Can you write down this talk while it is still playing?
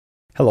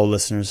Hello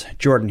listeners,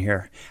 Jordan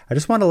here. I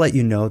just want to let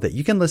you know that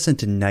you can listen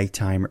to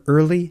Nighttime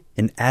early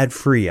and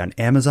ad-free on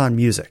Amazon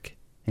Music.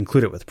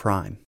 Include it with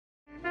Prime.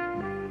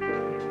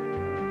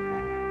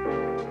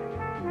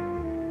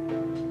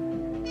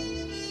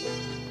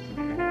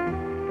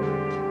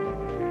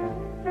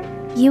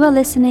 You are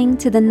listening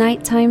to the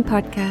Nighttime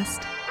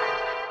Podcast.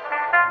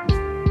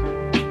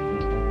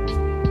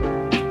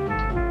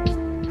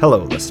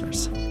 Hello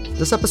listeners.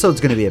 This episode's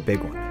going to be a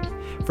big one.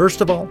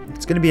 First of all,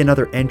 it's going to be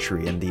another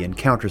entry in the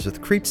Encounters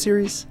with Creeps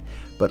series,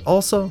 but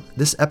also,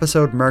 this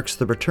episode marks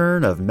the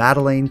return of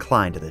Madeleine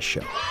Klein to this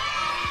show.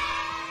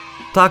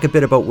 We'll talk a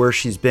bit about where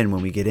she's been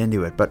when we get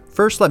into it, but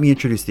first let me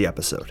introduce the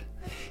episode.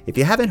 If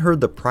you haven't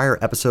heard the prior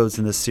episodes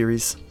in this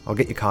series, I'll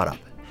get you caught up.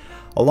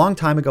 A long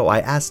time ago, I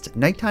asked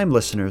Nighttime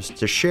listeners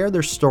to share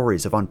their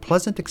stories of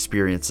unpleasant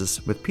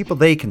experiences with people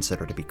they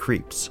consider to be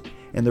creeps.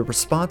 And the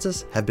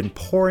responses have been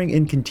pouring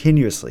in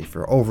continuously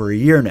for over a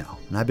year now,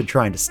 and I've been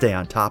trying to stay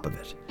on top of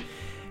it.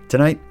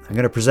 Tonight, I'm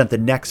going to present the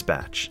next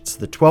batch. It's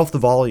the 12th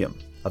volume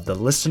of the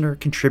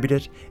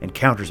listener-contributed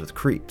Encounters with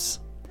Creeps.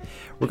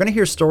 We're going to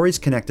hear stories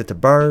connected to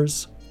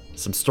bars,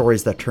 some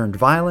stories that turned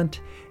violent,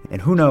 and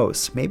who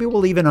knows, maybe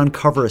we'll even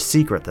uncover a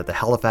secret that the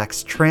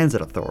Halifax Transit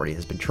Authority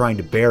has been trying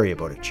to bury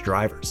about its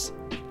drivers.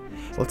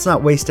 Let's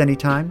not waste any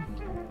time.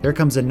 Here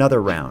comes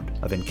another round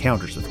of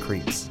Encounters with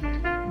Creeps.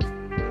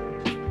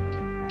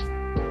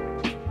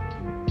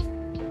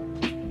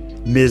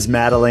 Ms.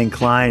 Madeleine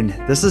Klein,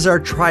 this is our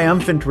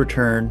triumphant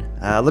return.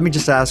 Let me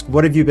just ask,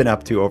 what have you been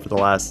up to over the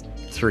last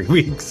 3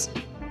 weeks?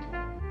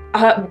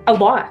 A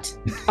lot.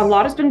 A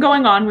lot has been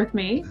going on with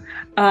me.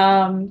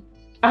 I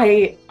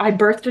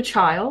birthed a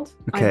child.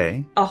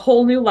 Okay. A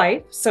whole new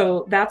life.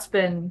 So that's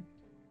been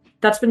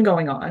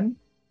going on.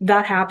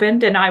 That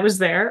happened and I was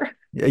there.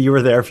 Yeah, you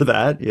were there for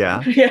that,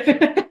 yeah.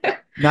 Yeah.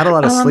 Not a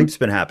lot of sleep's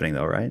been happening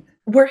though, right?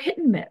 We're hit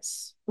and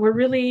miss. We're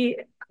really,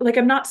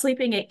 I'm not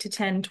sleeping 8 to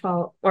 10,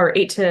 12, or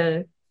 8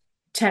 to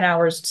 10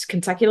 hours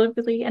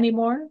consecutively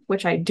anymore,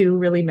 which I do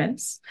really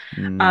miss.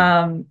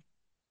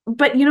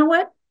 But you know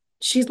what?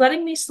 She's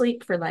letting me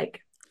sleep for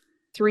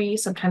 3,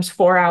 sometimes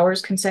 4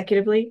 hours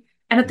consecutively.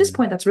 And at this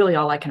point, that's really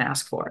all I can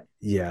ask for.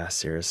 Yeah,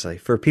 seriously.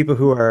 For people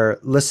who are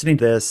listening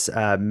to this,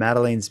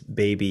 Madeleine's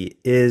baby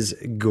is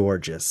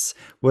gorgeous.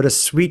 What a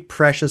sweet,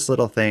 precious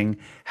little thing.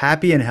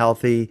 Happy and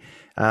healthy.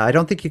 I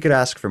don't think you could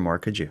ask for more,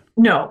 could you?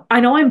 No,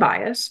 I know I'm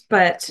biased,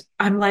 but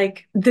I'm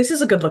like, this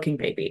is a good looking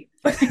baby.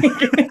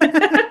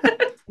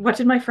 What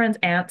did my friend's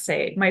aunt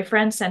say? My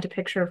friend sent a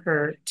picture of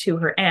her to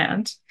her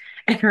aunt,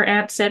 and her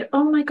aunt said,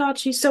 "Oh my God,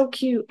 she's so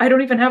cute. I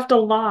don't even have to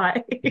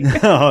lie."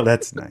 Oh,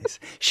 that's nice.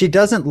 She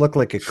doesn't look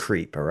like a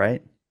creep, all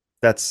right?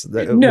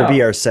 Will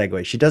be our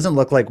segue. She doesn't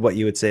look like what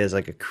you would say is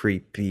like a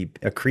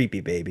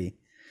creepy baby.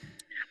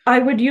 I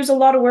would use a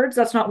lot of words.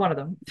 That's not one of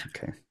them.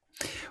 Okay.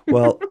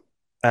 Well,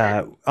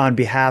 on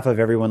behalf of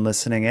everyone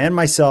listening and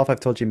myself, I've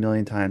told you a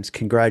million times,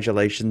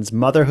 congratulations.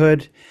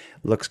 Motherhood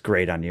looks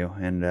great on you,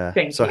 and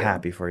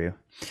happy for you.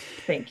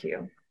 Thank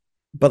you.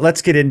 But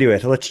let's get into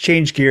it. Let's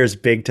change gears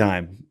big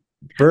time.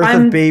 Birth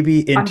of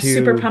baby into... I'm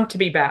super pumped to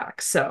be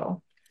back,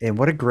 so... And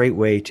what a great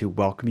way to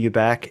welcome you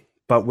back,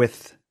 but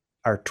with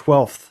our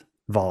 12th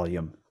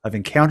volume of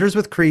Encounters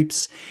with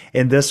Creeps.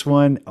 In this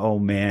one, oh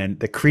man,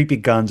 the creepy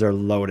guns are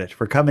loaded.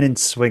 We're coming in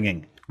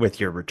swinging with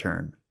your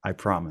return, I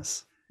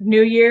promise.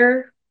 New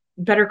year,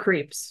 better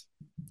creeps.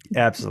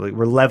 Absolutely.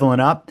 We're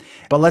leveling up.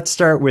 But let's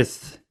start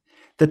with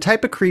the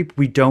type of creep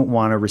we don't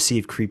want to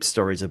receive creep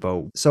stories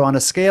about. So on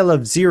a scale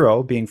of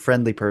 0 being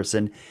friendly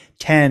person,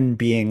 10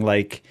 being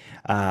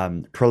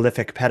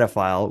prolific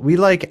pedophile, we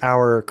like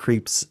our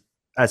creeps,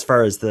 as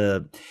far as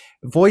the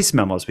voice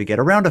memos we get,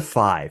 around a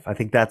 5. I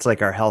think that's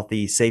our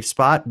healthy, safe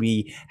spot.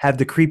 We have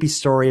the creepy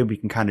story and we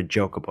can kind of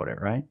joke about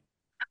it, right?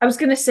 I was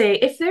going to say,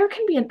 if there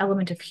can be an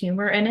element of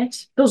humor in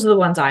it, those are the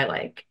ones I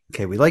like.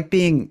 Okay, we like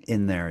being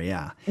in there,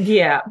 yeah.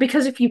 Yeah,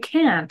 because if you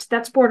can't,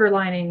 that's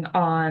borderlining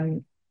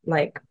on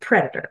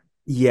Predator.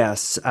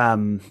 Yes.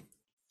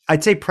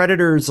 I'd say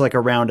Predator's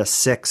around a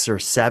 6 or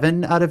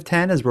 7 out of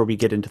 10 is where we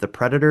get into the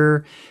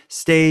Predator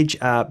stage.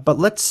 But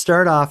let's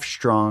start off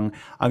strong.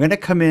 I'm going to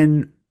come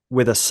in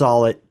with a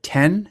solid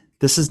 10.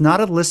 This is not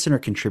a listener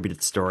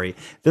contributed story.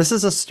 This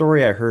is a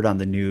story I heard on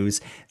the news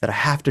that I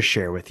have to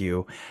share with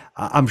you.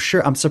 I'm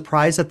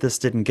surprised that this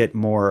didn't get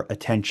more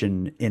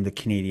attention in the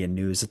Canadian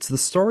news. It's the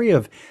story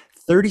of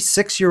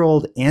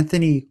 36-year-old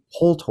Anthony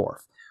Holtorf,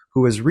 who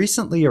was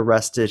recently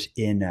arrested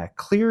in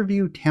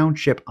Clearview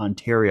Township,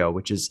 Ontario,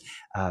 which is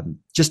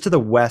just to the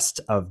west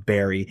of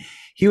Barrie.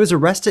 He was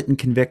arrested and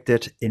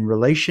convicted in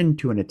relation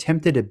to an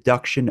attempted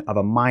abduction of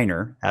a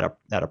minor at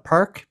a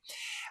park.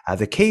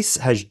 The case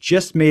has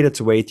just made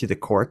its way through the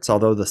courts,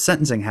 although the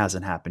sentencing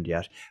hasn't happened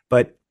yet.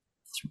 But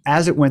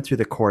as it went through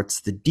the courts,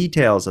 the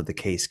details of the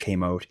case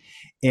came out,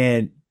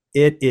 and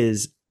it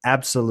is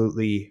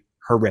absolutely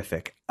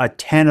horrific. A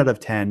 10 out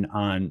of 10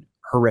 on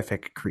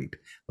horrific creep.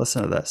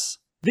 Listen to this.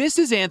 This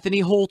is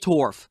Anthony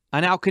Holtorf, a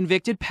now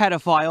convicted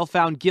pedophile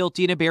found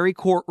guilty in a Barrie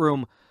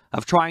courtroom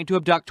of trying to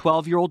abduct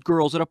 12-year-old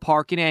girls at a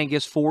park in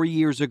Angus 4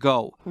 years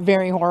ago.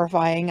 Very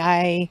horrifying.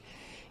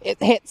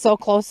 it hit so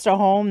close to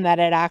home that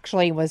it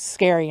actually was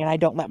scary, and I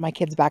don't let my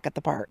kids back at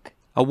the park.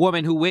 A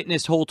woman who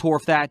witnessed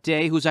Holtorf that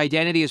day, whose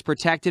identity is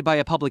protected by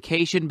a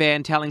publication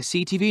ban, telling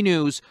CTV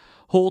News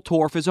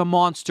Holtorf is a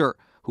monster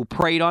who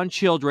preyed on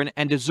children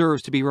and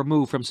deserves to be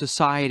removed from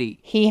society.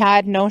 He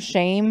had no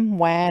shame.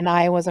 When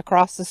I was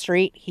across the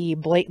street, he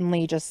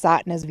blatantly just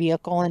sat in his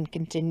vehicle and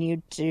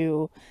continued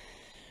to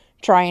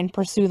try and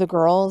pursue the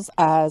girls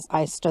as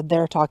I stood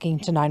there talking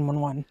to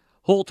 911.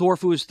 Holtorf,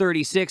 who is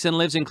 36 and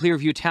lives in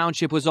Clearview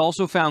Township, was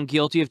also found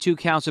guilty of 2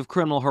 counts of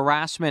criminal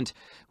harassment.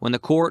 When the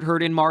court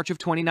heard in March of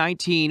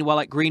 2019 while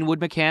at Greenwood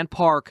McCann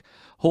Park,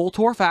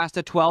 Holtorf asked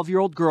a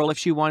 12-year-old girl if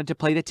she wanted to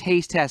play the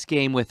taste test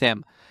game with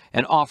him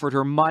and offered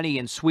her money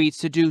and sweets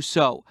to do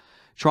so,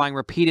 trying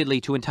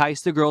repeatedly to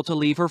entice the girl to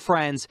leave her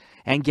friends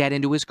and get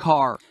into his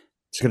car.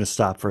 Just going to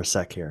stop for a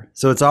sec here.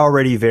 So it's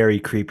already very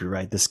creepy,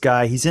 right? This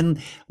guy, he's in,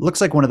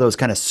 looks like one of those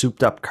kind of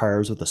souped up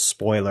cars with a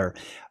spoiler,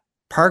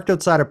 parked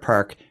outside a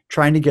park,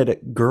 trying to get a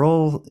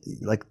girl,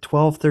 like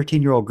 12,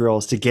 13-year-old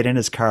girls, to get in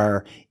his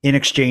car in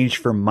exchange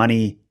for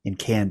money and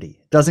candy.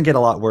 Doesn't get a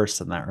lot worse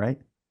than that, right?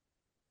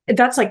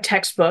 That's like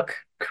textbook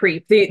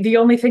creep. The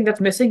only thing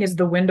that's missing is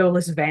the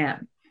windowless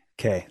van.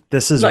 Okay,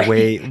 this is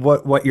way,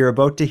 what you're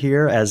about to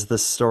hear as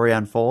this story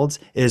unfolds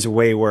is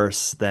way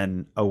worse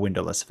than a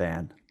windowless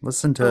van.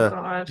 Listen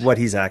to what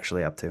he's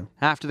actually up to.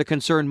 After the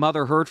concerned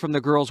mother heard from the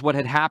girls what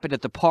had happened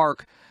at the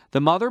park, the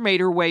mother made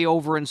her way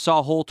over and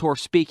saw Holtorf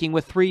speaking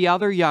with 3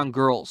 other young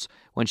girls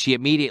when she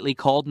immediately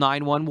called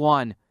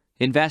 911.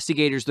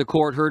 Investigators the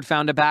court heard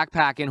found a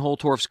backpack in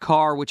Holtorf's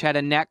car which had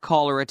a neck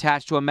collar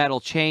attached to a metal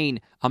chain,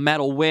 a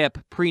metal whip,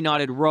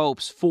 pre-knotted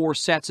ropes, 4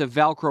 sets of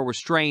Velcro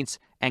restraints,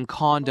 and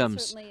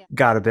condoms.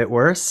 Got a bit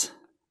worse?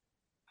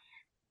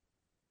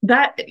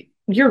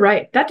 You're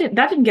right. That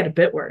didn't get a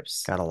bit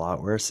worse. Got a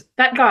lot worse.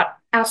 That got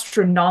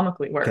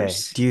astronomically worse.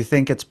 Okay. Do you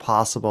think it's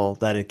possible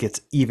that it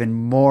gets even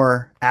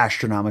more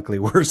astronomically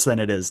worse than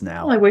it is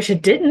now? Well, I wish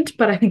it didn't,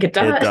 but I think it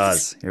does. It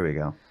does. Here we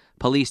go.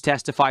 Police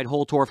testified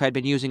Holtorf had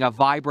been using a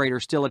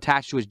vibrator still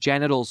attached to his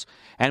genitals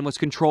and was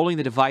controlling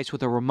the device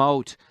with a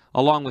remote.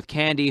 Along with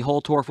candy,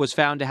 Holtorf was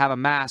found to have a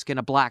mask and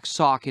a black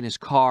sock in his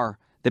car.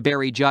 The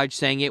Barrie judge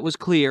saying it was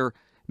clear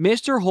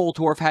Mr.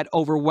 Holtorf had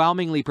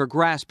overwhelmingly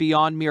progressed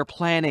beyond mere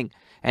planning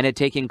and had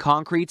taken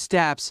concrete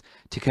steps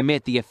to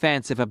commit the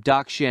offense of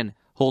abduction.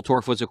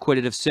 Holtorf was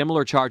acquitted of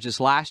similar charges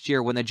last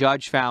year when the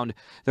judge found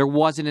there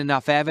wasn't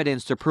enough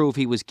evidence to prove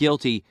he was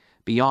guilty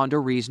beyond a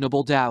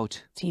reasonable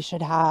doubt. He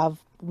should have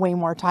way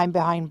more time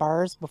behind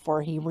bars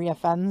before he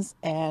reoffends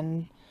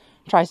and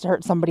tries to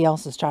hurt somebody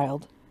else's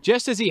child.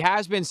 Just as he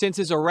has been since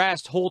his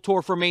arrest,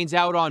 Holtorf remains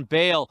out on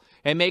bail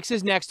and makes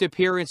his next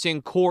appearance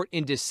in court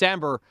in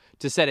December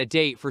to set a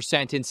date for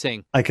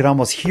sentencing. I could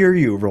almost hear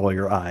you roll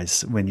your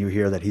eyes when you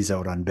hear that he's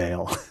out on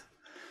bail.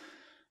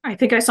 I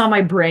think I saw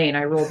my brain.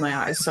 I rolled my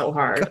eyes so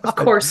hard. Of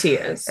course he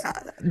is.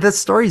 The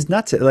story's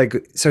nuts.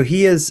 Like, so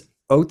he's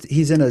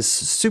in a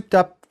souped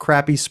up,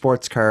 crappy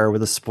sports car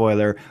with a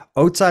spoiler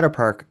outside a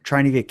park,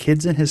 trying to get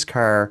kids in his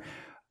car,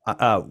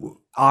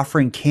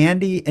 offering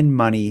candy and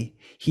money.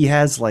 He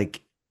has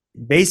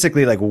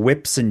basically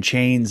whips and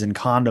chains and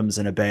condoms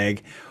in a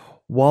bag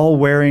while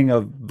wearing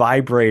a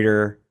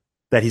vibrator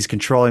that he's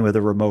controlling with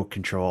a remote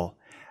control.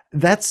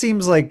 That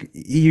seems like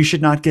you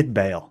should not get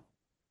bail.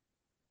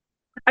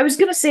 I was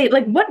going to say,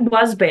 what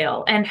was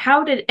bail and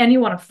how did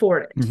anyone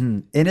afford it? Mm-hmm.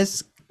 And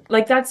it's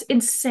that's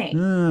insane.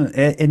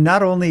 And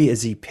not only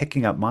is he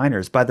picking up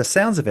minors, by the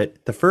sounds of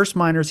it, the first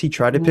minors he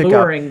tried to pick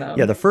Luring up, them.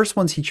 Yeah, the first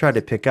ones he tried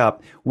to pick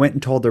up went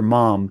and told their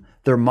mom.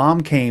 Their mom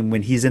came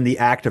when he's in the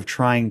act of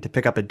trying to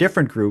pick up a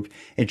different group,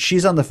 and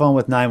she's on the phone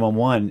with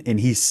 911, and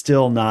he's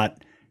still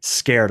not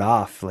scared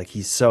off.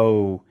 That's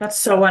so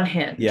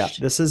unhinged. Yeah,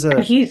 this is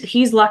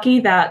he's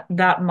lucky that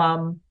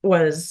mom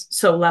was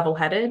so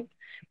level-headed,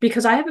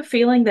 because I have a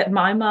feeling that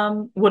my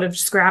mom would have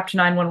scrapped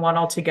 911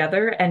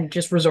 altogether and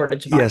just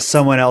resorted to violence. Yeah,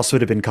 someone else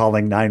would have been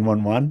calling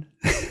 911.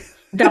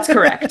 That's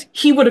correct.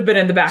 He would have been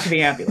in the back of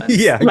the ambulance.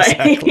 Yeah,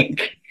 exactly.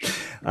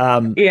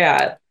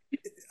 Yeah.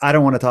 I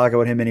don't want to talk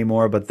about him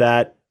anymore, but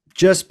that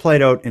just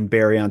played out in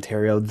Barrie,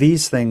 Ontario.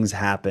 These things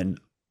happen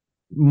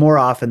more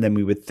often than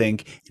we would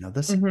think.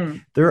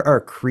 There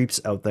are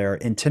creeps out there.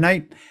 And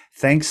tonight,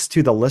 thanks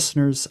to the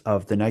listeners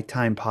of the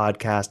Nighttime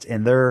Podcast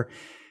and their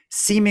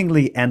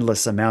seemingly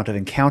endless amount of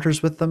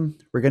encounters with them,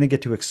 we're going to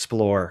get to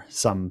explore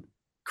some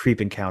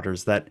creep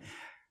encounters that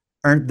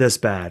aren't this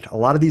bad. A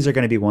lot of these are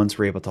going to be ones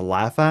we're able to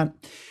laugh at.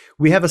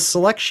 We have a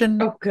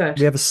selection. Oh, good.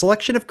 We have a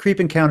selection of creep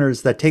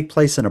encounters that take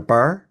place in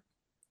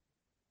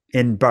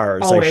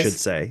bars, always. I should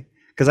say,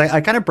 because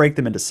I kind of break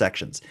them into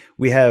sections.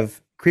 We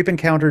have creep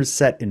encounters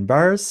set in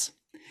bars,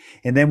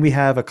 and then we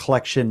have a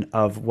collection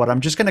of what I'm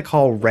just going to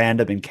call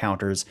random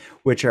encounters,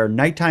 which are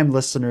nighttime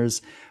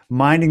listeners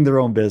minding their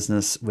own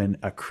business when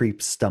a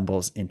creep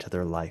stumbles into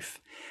their life.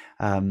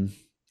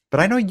 But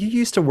I know you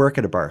used to work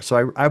at a bar,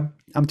 so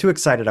I'm too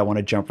excited. I want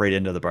to jump right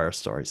into the bar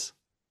stories.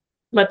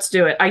 Let's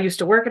do it. I used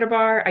to work at a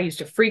bar. I used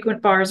to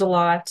frequent bars a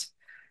lot.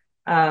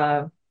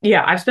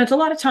 Yeah, I've spent a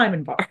lot of time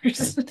in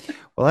bars.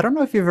 Well, I don't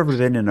know if you've ever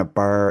been in a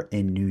bar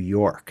in New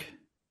York,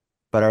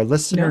 but our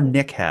listener No.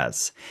 Nick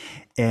has.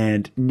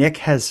 And Nick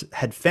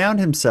had found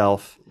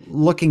himself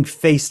looking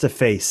face to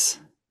face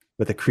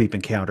with a creep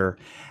encounter,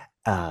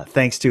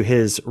 thanks to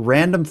his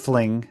random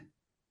fling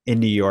in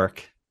New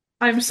York.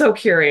 I'm so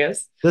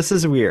curious. This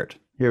is weird.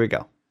 Here we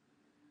go.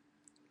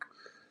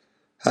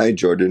 Hi,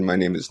 Jordan. My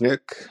name is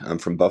Nick. I'm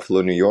from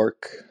Buffalo, New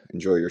York.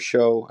 Enjoy your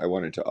show. I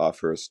wanted to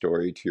offer a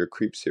story to your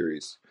Creep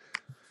series.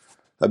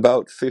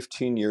 About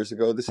 15 years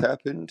ago, this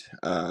happened.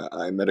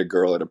 I met a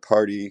girl at a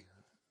party.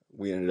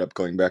 We ended up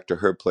going back to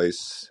her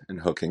place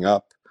and hooking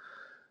up.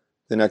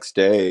 The next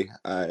day,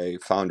 I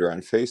found her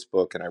on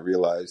Facebook and I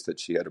realized that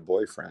she had a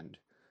boyfriend.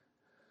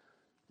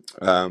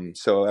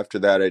 So after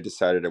that, I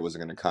decided I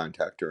wasn't going to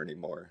contact her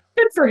anymore.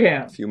 Good for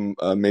him.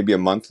 Maybe a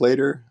month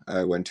later,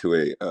 I went to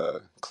a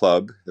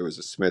club. There was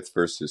a Smith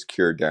versus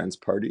Cure dance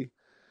party.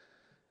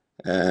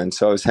 And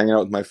so I was hanging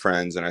out with my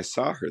friends and I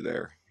saw her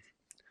there.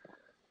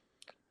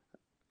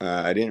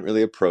 I didn't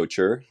really approach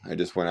her. I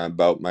just went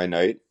about my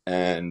night.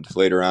 And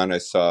later on, I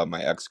saw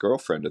my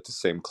ex-girlfriend at the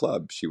same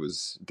club. She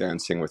was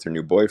dancing with her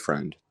new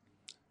boyfriend.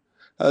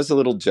 I was a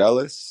little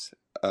jealous,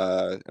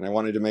 and I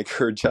wanted to make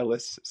her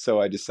jealous.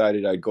 So I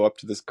decided I'd go up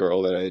to this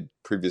girl that I had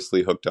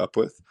previously hooked up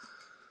with.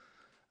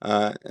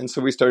 And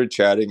so we started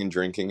chatting and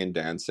drinking and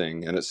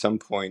dancing. And at some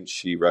point,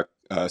 she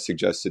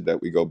suggested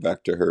that we go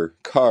back to her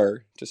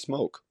car to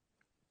smoke.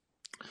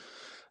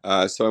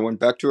 So I went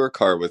back to her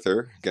car with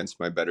her against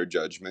my better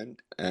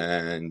judgment,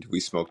 and we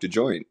smoked a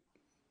joint.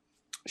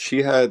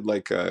 She had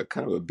like a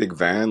kind of a big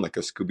van, like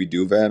a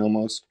Scooby-Doo van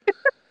almost.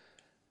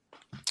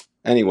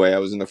 Anyway, I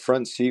was in the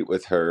front seat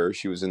with her.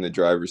 She was in the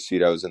driver's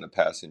seat. I was in the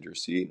passenger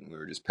seat, and we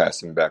were just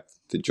passing back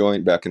the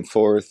joint back and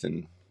forth,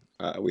 and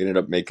we ended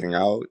up making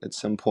out at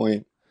some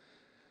point.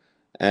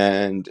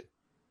 And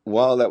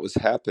while that was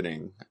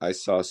happening, I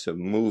saw some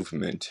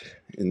movement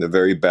in the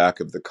very back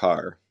of the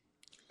car.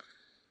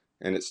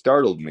 And it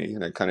startled me,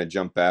 and I kind of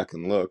jumped back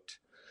and looked,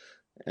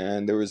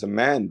 and there was a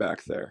man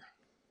back there,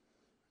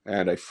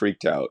 and I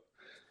freaked out.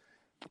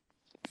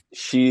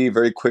 She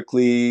very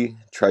quickly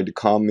tried to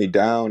calm me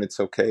down.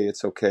 It's okay,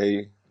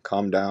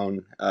 calm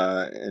down.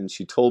 And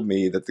she told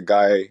me that the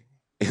guy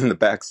in the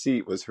back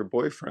seat was her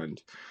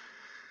boyfriend,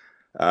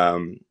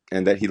 and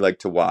that he liked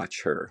to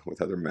watch her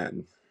with other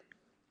men.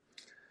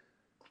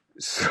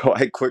 So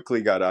I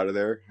quickly got out of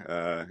there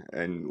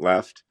and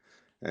left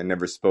and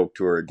never spoke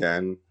to her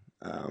again.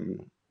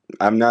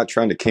 I'm not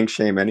trying to kink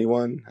shame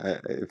anyone.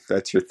 If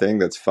that's your thing,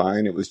 that's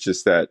fine. It was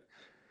just that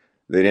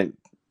they didn't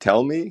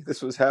tell me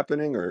this was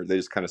happening, or they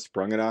just kind of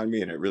sprung it on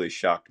me, and it really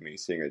shocked me.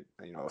 Seeing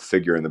a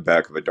figure in the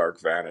back of a dark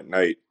van at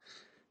night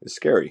is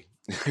scary.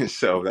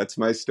 So that's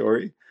my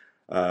story.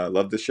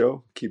 Love the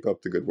show. Keep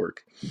up the good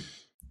work.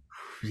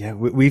 Yeah,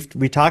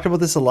 we talked about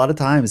this a lot of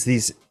times.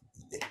 These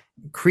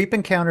creep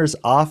encounters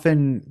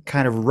often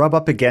kind of rub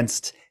up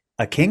against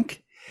a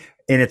kink.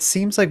 And it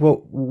seems like,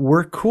 well,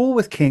 we're cool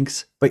with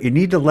kinks, but you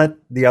need to let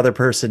the other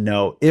person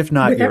know. If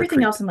not, with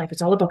everything else in life,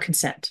 it's all about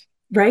consent,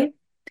 right?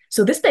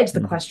 So this begs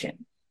the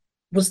question: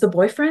 was the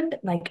boyfriend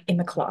like in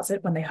the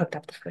closet when they hooked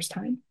up the first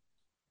time?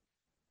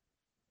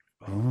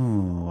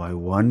 Oh, I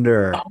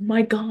wonder. Oh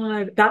my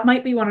God, that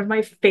might be one of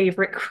my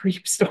favorite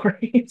creep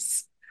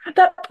stories.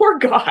 That poor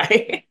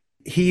guy.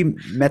 He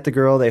met the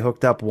girl, they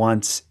hooked up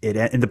once,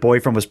 and the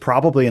boyfriend was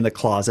probably in the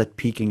closet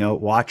peeking out,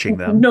 watching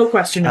them. No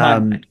question in my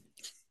mind.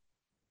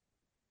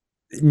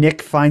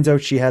 Nick finds out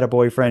she had a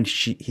boyfriend.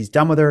 He's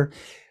done with her.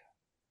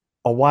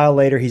 A while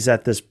later, he's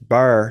at this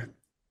bar,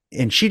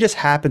 and she just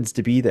happens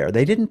to be there.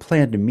 They didn't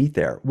plan to meet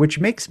there, which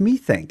makes me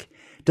think,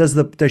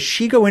 does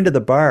she go into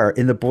the bar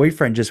and the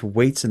boyfriend just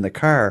waits in the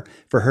car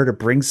for her to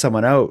bring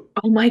someone out?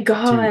 Oh my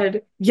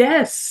God.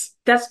 Yes.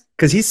 That's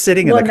because he's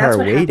sitting in the car that's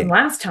what waiting. Happened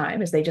last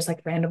time is they just like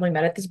randomly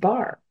met at this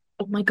bar.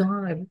 Oh my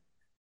God.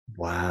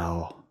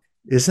 Wow.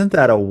 Isn't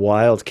that a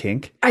wild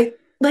kink?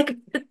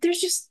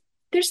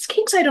 There's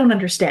kinks I don't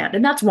understand,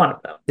 and that's one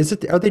of them.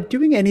 Are they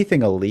doing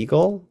anything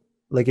illegal?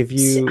 Like if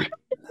you,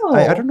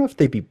 I don't know if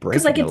they'd be breaking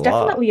because like it's the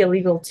law. definitely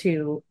illegal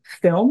to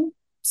film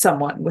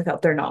someone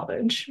without their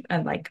knowledge,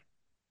 and like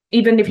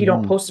even if you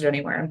don't post it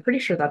anywhere, I'm pretty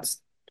sure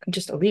that's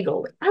just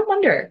illegal. I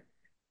wonder.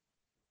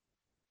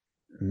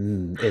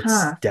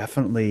 It's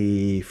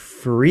definitely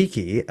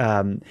freaky.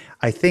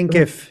 I think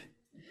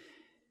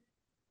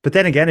but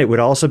then again, it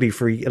would also be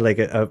like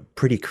a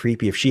pretty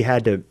creepy if she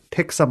had to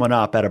pick someone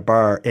up at a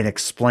bar and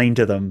explain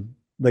to them,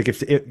 like if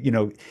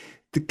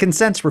the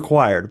consent's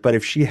required, but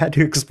if she had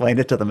to explain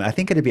it to them, I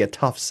think it'd be a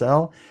tough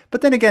sell.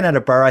 But then again, at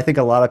a bar, I think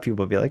a lot of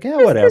people would be like, yeah,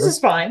 whatever. This is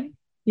fine.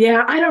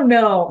 Yeah, I don't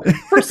know.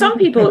 For some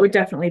people, it would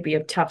definitely be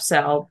a tough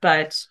sell,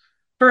 but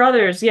for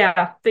others,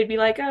 yeah, they'd be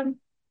like,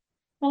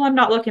 well, I'm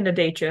not looking to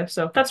date you,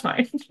 so that's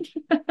fine.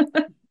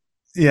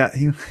 Yeah.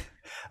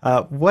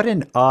 What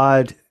an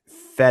odd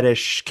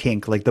fetish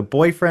kink. Like the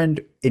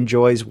boyfriend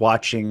enjoys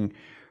watching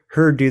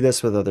her do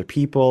this with other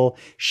people.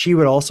 She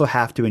would also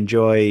have to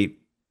enjoy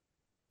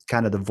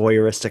kind of the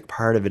voyeuristic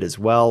part of it as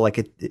well.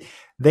 Like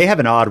they have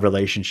an odd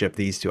relationship,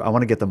 these two. I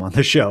want to get them on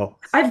the show.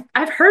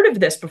 I've heard of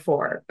this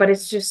before, but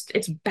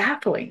it's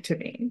baffling to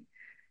me.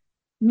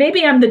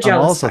 Maybe I'm the I'm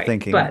jealous also type,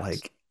 thinking but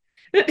like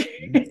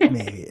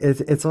maybe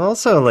it's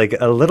also like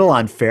a little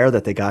unfair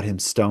that they got him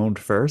stoned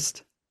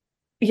first.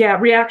 yeah,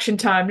 reaction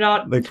time,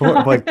 not Like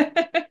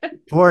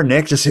poor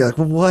Nick, just like,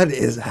 what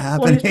is well,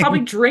 happening? he's probably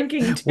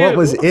drinking too. What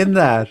was in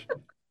that?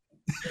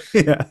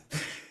 Yeah,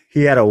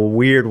 he had a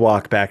weird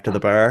walk back to the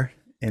bar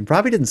and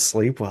probably didn't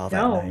sleep well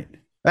that No. night.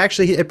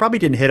 Actually, it probably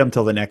didn't hit him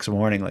till the next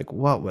morning. Like,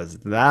 what was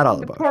that all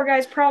The about? poor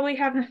guy probably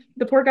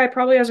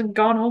hasn't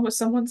gone home with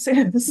someone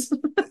since.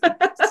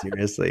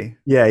 Seriously.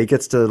 Yeah, he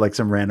gets to like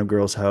some random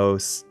girl's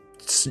house,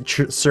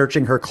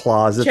 searching her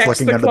closet, Checks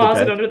looking the under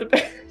closet the bed. under the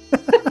bed.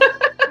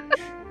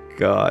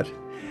 God.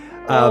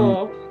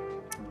 Oh.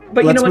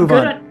 But you let's know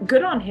what? move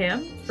Good on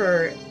him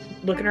for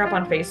looking her up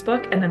on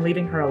Facebook and then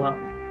leaving her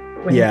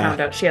alone when he Yeah.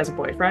 found out she has a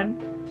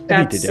boyfriend. And he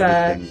That's did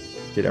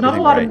everything. Did not everything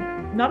a lot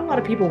right. not a lot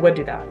of people would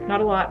do that. Not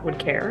a lot would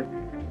care.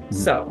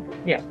 So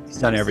yeah. He's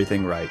done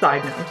everything right.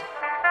 Side note.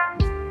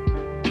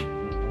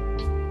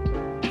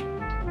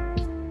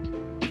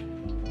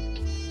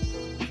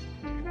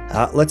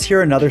 Let's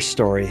hear another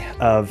story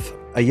of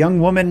a young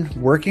woman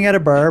working at a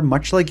bar,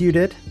 much like you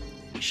did.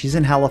 She's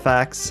in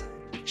Halifax.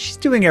 She's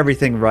doing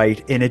everything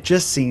right, and it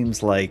just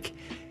seems like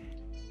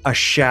a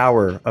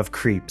shower of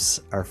creeps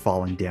are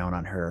falling down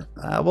on her.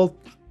 Well,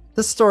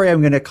 this story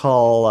I'm going to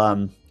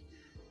call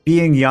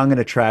Being Young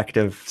and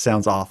Attractive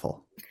Sounds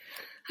Awful.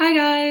 Hi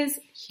guys,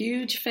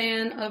 huge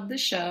fan of the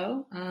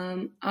show.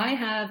 I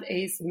have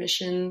a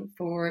submission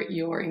for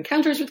your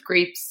encounters with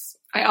creeps.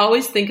 I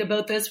always think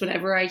about this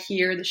whenever I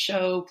hear the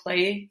show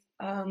play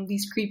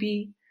these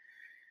creepy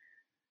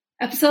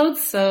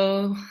episodes.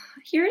 So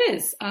here it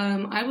is.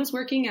 I was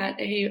working at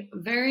a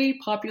very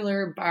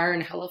popular bar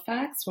in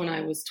Halifax when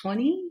I was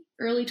 20,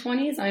 early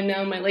 20s. I'm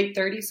now in my late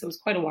 30s, so it was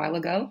quite a while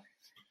ago.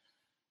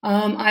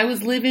 I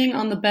was living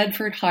on the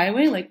Bedford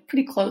Highway, like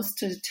pretty close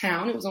to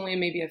town. It was only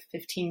maybe a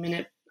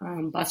 15-minute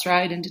bus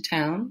ride into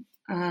town.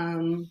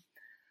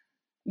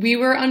 We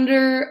were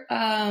under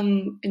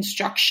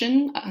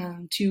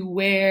instruction to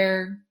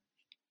wear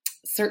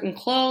certain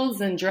clothes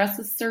and dress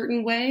a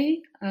certain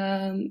way.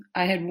 I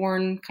had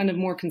worn kind of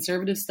more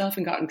conservative stuff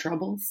and got in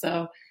trouble.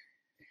 So,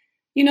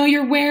 you know,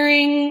 you're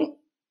wearing,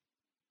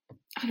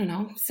 I don't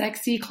know,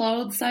 sexy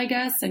clothes, I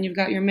guess, and you've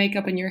got your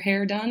makeup and your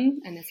hair done.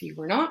 And if you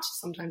were not,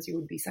 sometimes you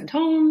would be sent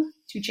home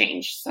to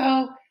change.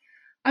 So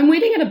I'm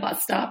waiting at a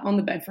bus stop on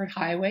the Bedford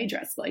Highway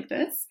dressed like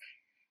this.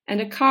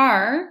 And a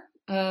car,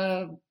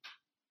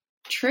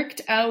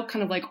 tricked out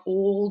kind of like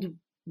old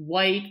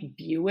white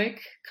Buick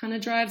kind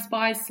of drives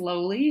by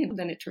slowly. And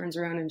then it turns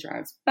around and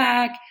drives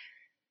back.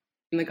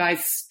 And the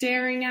guy's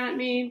staring at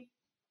me.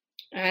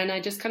 And I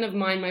just kind of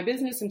mind my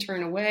business and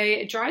turn away.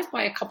 It drives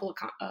by a couple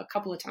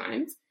of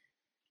times.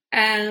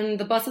 And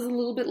the bus is a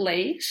little bit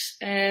late.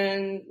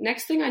 And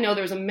next thing I know,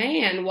 there's a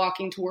man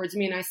walking towards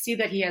me. And I see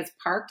that he has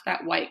parked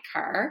that white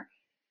car.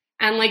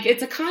 And like,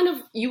 it's a kind of,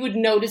 you would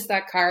notice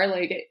that car,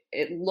 like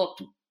it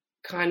looked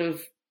kind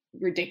of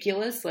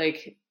ridiculous,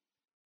 like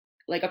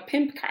a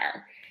pimp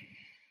car.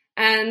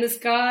 And this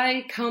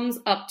guy comes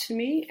up to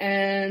me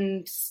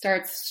and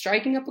starts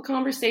striking up a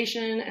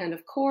conversation. And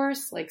of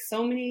course, like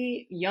so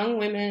many young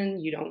women,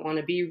 you don't want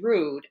to be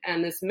rude.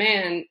 And this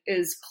man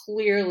is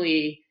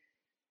clearly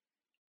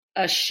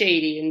a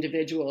shady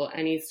individual.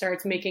 And he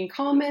starts making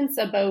comments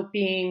about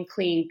being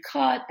clean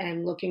cut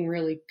and looking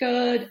really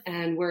good.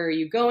 And where are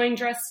you going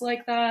dressed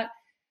like that?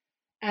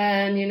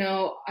 And, you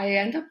know, I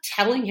end up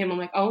telling him, I'm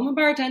like, oh, I'm a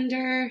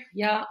bartender.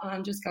 Yeah,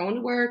 I'm just going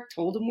to work.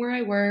 Told him where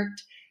I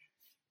worked.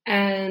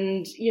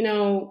 And, you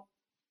know,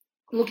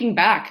 looking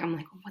back, I'm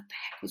like, what the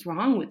heck was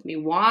wrong with me?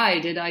 Why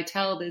did I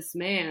tell this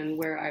man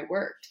where I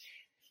worked?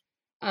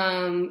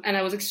 And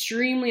I was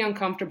extremely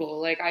uncomfortable.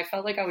 Like, I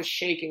felt like I was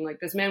shaking. Like,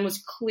 this man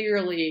was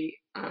clearly,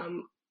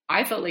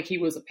 I felt like he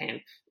was a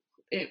pimp.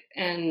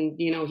 And,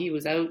 you know, he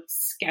was out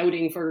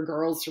scouting for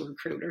girls to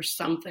recruit or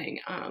something.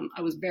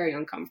 I was very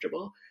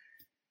uncomfortable.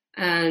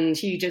 And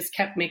he just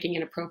kept making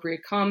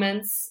inappropriate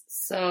comments.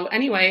 So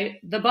anyway,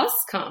 the bus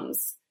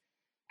comes.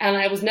 And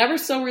I was never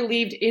so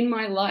relieved in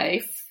my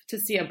life to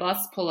see a bus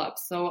pull up.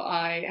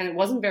 And it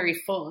wasn't very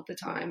full at the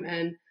time.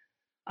 And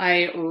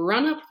I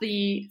run up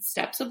the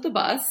steps of the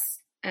bus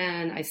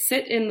and I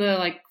sit in the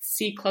like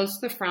seat close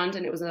to the front.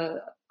 And it was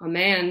a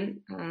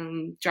man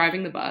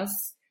driving the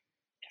bus.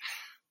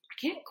 I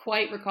can't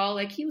quite recall.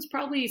 Like he was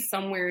probably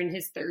somewhere in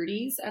his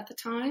 30s at the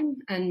time.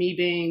 And me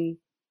being,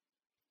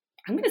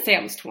 I'm going to say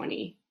I was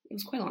 20. It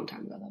was quite a long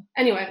time ago though.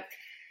 Anyway.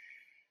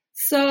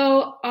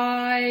 So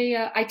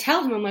I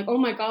tell him, I'm like, oh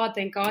my God,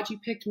 thank God you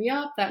picked me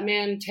up. That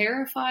man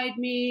terrified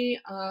me.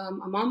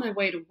 I'm on my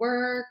way to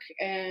work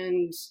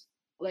and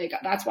like,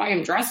 that's why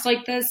I'm dressed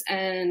like this.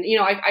 And, you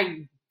know,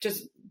 I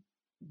just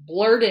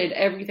blurted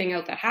everything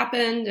out that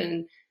happened.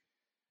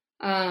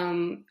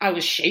 And I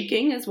was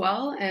shaking as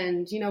well.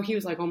 And, you know, he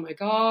was like, oh my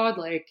God,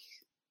 like,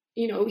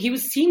 you know,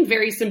 seemed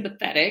very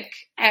sympathetic.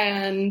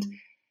 And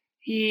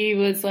he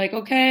was like,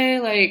 okay,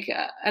 like,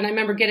 and I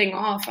remember getting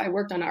off. I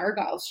worked on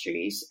Argyle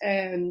Street,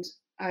 and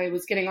I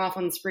was getting off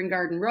on Spring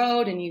Garden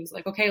Road, and he was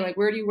like, okay, like,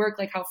 where do you work?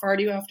 Like, how far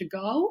do you have to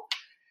go?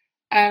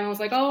 And I was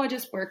like, oh, I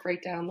just work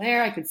right down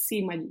there. I could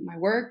see my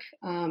work.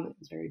 It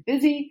was very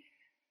busy.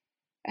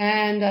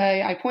 And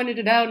I pointed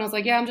it out, and I was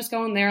like, yeah, I'm just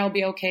going there. I'll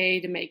be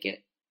okay to make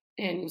it.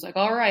 And he was like,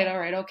 all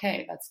right,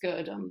 okay, that's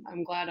good.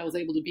 I'm glad I was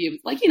able to be,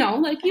 like, you know,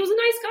 like, he was a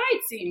nice guy,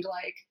 it seemed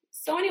like.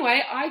 So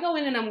anyway, I go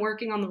in and I'm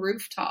working on the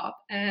rooftop,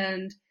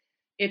 and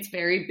it's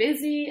very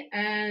busy,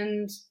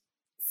 and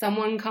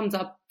someone comes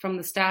up from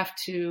the staff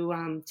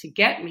to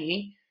get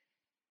me,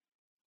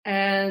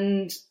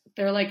 and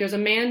they're like, there's a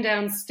man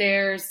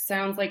downstairs,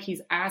 sounds like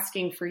he's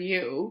asking for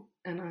you.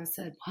 And I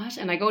said, what?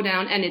 And I go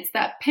down, and it's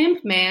that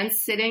pimp man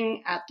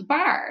sitting at the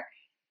bar.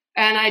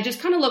 And I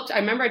just kind of looked, I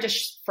remember I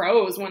just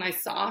froze when I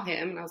saw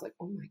him, and I was like,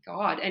 oh my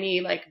God. And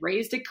he like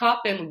raised a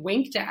cup and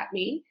winked at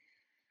me.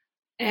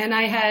 And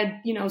I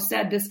had, you know,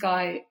 said this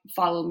guy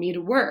followed me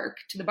to work,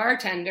 to the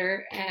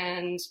bartender.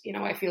 And, you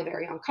know, I feel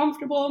very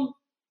uncomfortable.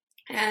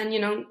 And, you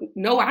know,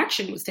 no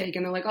action was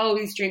taken. They're like, oh,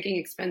 he's drinking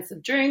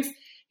expensive drinks.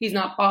 He's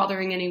not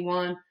bothering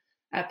anyone.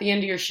 At the end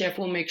of your shift,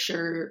 we'll make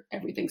sure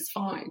everything's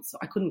fine. So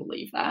I couldn't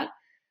believe that.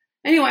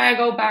 Anyway, I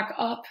go back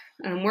up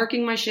and I'm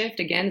working my shift.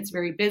 Again, it's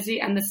very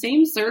busy. And the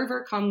same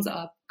server comes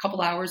up a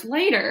couple hours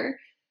later.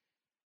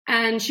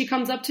 And she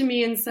comes up to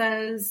me and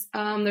says,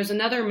 there's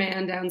another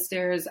man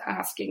downstairs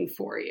asking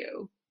for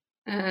you.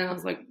 And I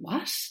was like,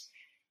 what?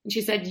 And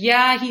she said,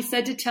 yeah, he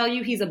said to tell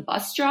you he's a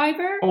bus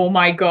driver. Oh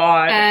my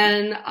God.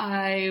 And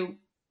I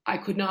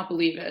could not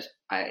believe it.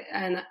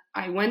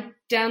 I went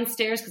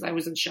downstairs because I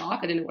was in shock.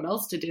 I didn't know what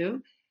else to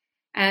do.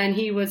 And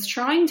he was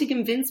trying to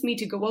convince me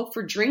to go out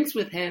for drinks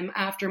with him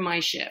after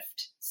my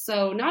shift.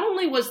 So not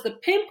only was the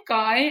pimp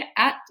guy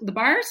at the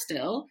bar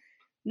still,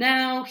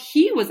 now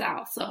he was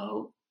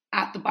also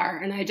at the bar.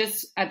 And I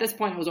just, at this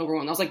point, I was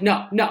overwhelmed. I was like,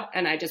 no.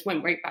 And I just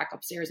went right back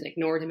upstairs and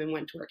ignored him and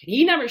went to work. And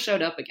he never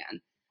showed up again.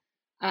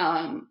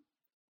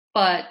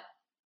 But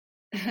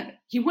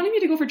he wanted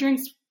me to go for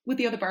drinks with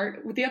the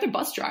other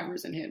bus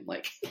drivers and him.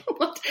 Like,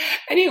 what?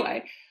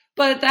 Anyway,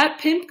 but that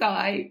pimp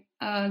guy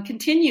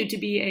continued to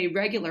be a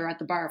regular at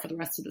the bar for the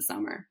rest of the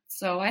summer.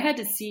 So I had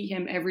to see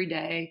him every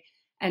day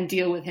and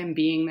deal with him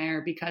being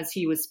there because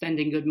he was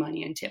spending good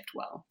money and tipped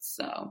well.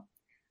 So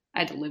I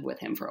had to live with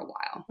him for a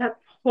while. That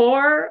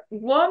poor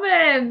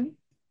woman.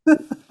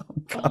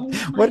 Oh,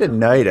 what a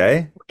night,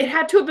 eh? It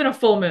had to have been a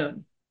full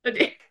moon.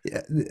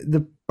 Yeah,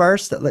 the bar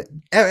stuff, like,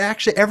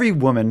 actually every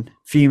woman,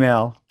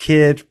 female,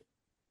 kid,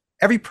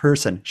 every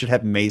person should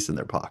have mace in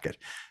their pocket,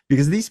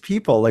 because these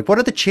people, like, what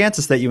are the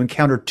chances that you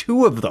encounter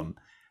two of them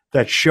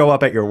that show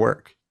up at your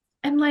work?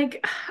 And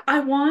like,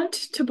 I want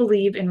to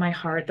believe in my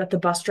heart that the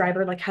bus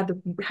driver like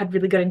had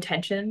really good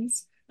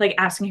intentions, like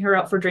asking her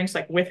out for drinks,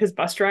 like with his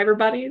bus driver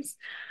buddies.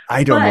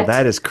 I don't know.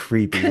 That is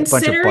creepy. A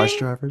bunch of bus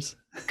drivers.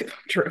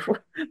 True.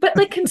 But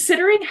like,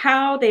 considering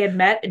how they had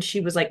met and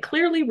she was like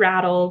clearly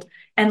rattled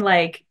and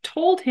like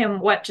told him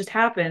what just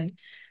happened,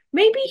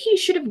 maybe he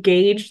should have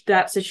gauged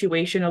that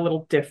situation a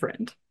little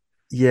different.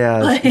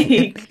 Yeah. Like,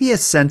 it may be a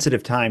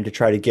sensitive time to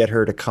try to get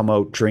her to come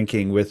out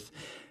drinking with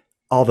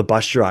all the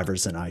bus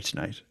drivers and I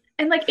tonight.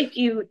 And like, if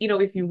you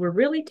were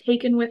really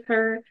taken with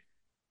her,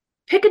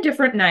 pick a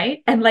different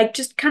night and like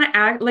just kind of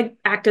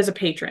act as a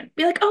patron.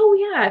 Be like, oh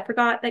yeah, I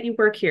forgot that you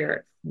work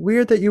here.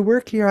 Weird that you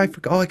work here. I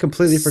forgot. Oh, I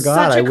completely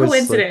forgot. Such a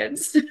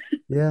coincidence. Like,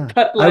 yeah.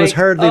 But like, I was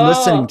hardly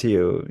listening to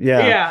you.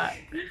 Yeah. Yeah.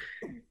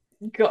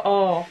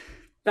 Oh,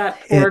 that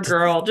poor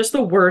girl. Just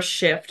the worst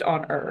shift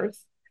on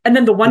earth. And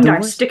then the one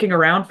guy sticking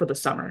around for the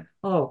summer.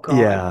 Oh God.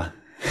 Yeah.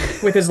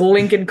 With his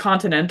Lincoln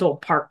Continental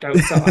parked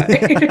outside.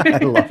 I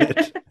love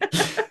it.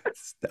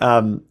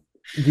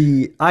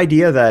 The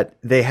idea that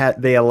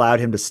they allowed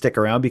him to stick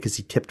around because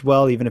he tipped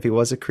well, even if he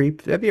was a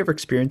creep. Have you ever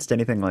experienced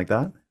anything like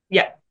that?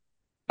 Yeah.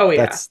 Oh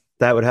yeah.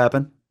 That would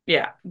happen?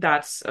 Yeah.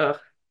 That's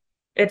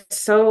it's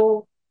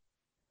so,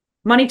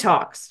 money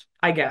talks,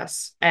 I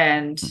guess.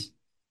 And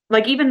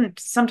like, even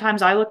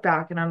sometimes I look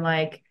back and I'm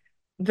like,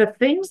 the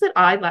things that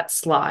I let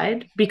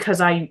slide because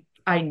I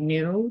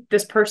knew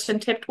this person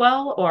tipped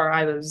well, or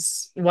I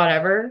was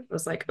whatever, it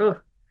was like,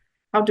 oh,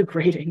 how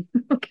degrading.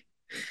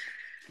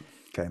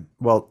 Okay.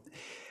 Well,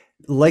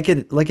 like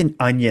an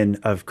onion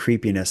of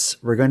creepiness,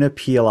 we're going to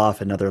peel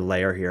off another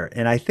layer here.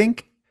 And I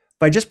think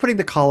by just putting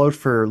the call out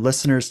for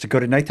listeners to go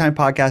to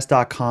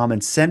nighttimepodcast.com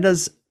and send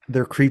us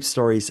their creep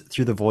stories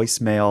through the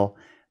voicemail,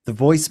 the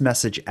voice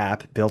message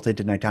app built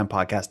into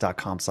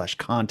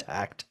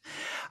nighttimepodcast.com/contact,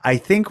 I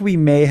think we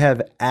may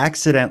have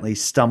accidentally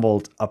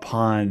stumbled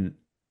upon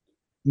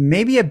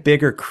maybe a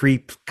bigger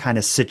creep kind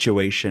of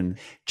situation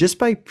just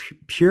by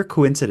pure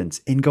coincidence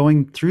in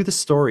going through the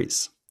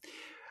stories.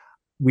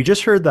 We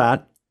just heard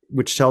that,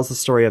 which tells the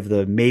story of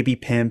the maybe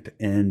pimp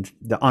and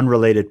the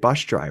unrelated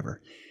bus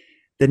driver.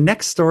 The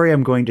next story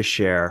I'm going to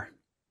share,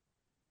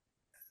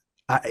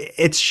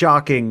 it's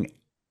shocking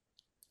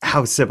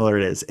how similar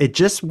it is. It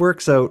just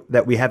works out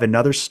that we have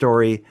another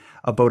story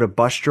about a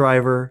bus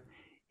driver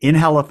in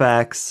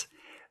Halifax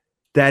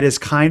that is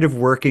kind of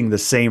working the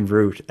same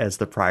route as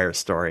the prior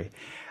story.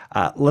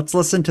 Let's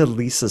listen to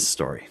Lisa's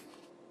story.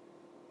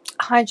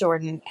 Hi,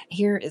 Jordan.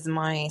 Here is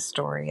my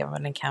story of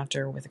an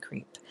encounter with a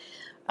creep.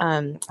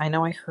 I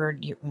know I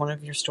heard one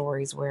of your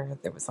stories where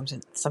there was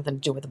something to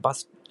do with a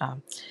bus,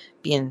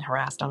 being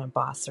harassed on a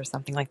bus or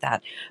something like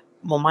that.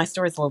 Well, my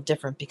story is a little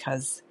different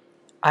because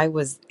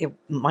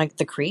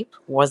the creep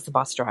was the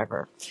bus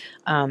driver.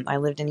 I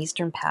lived in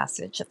Eastern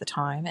Passage at the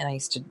time, and I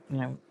used to,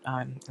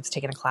 I was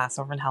taking a class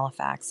over in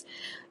Halifax,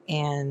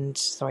 and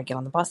so I get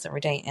on the bus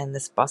every day, and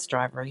this bus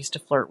driver used to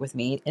flirt with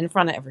me in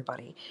front of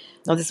everybody.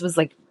 Now, this was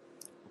like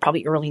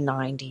probably early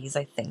 90s,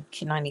 I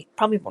think,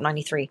 probably about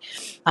 93.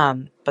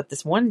 But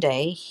this one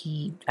day,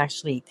 he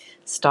actually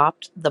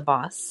stopped the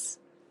bus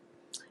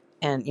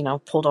and,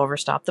 pulled over,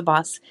 stopped the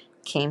bus,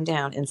 came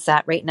down and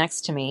sat right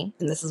next to me.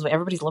 And this is what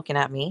everybody's looking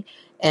at me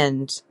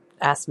and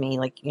asked me,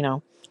 like,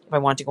 if I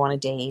wanted to go on a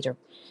date or,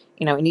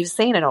 and he was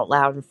saying it out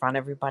loud in front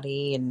of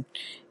everybody and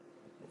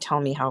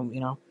telling me how,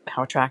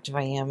 how attractive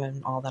I am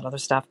and all that other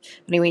stuff.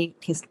 But anyway,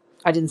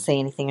 I didn't say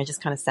anything. I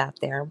just kind of sat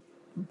there,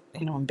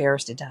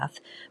 embarrassed to death.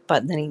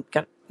 But then he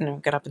got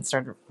up and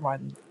started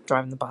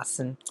driving the bus.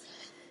 And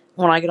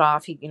when I got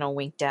off, he,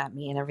 winked at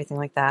me and everything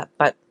like that.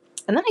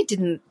 And then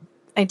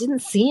I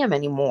didn't see him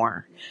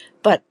anymore.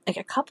 But like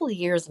a couple of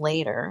years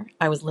later,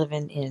 I was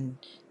living in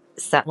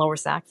Lower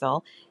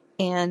Sackville,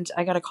 and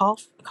I got a call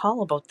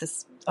about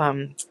this,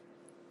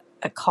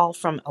 a call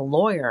from a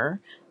lawyer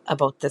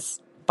about this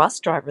bus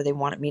driver. They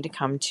wanted me to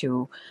come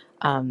to,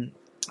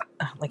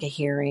 like a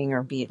hearing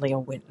or be like a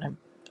witness,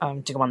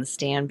 to go on the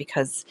stand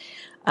because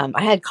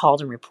I had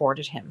called and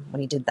reported him when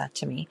he did that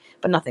to me,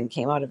 but nothing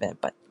came out of it.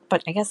 But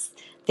I guess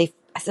I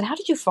said, how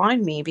did you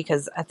find me?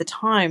 Because at the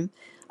time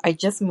I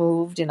just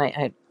moved and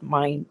I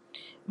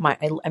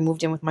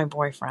moved in with my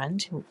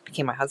boyfriend who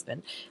became my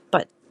husband,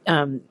 but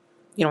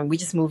we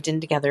just moved in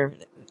together.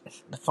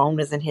 The phone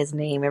was in his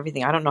name,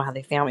 everything. I don't know how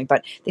they found me,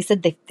 but they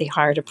said they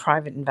hired a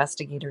private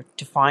investigator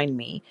to find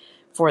me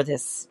for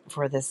this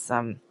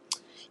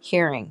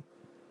hearing.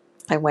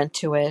 I went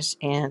to it,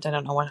 and I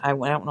don't know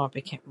what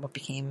became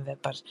of it.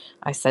 But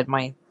I said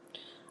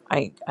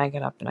I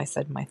got up and I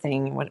said my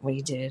thing, what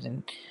he did,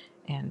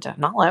 and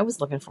not what I was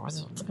looking for. I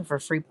was looking for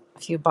a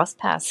few bus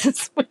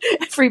passes,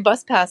 free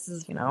bus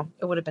passes.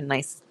 It would have been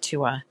nice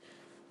to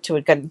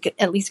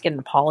at least get an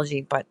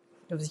apology, but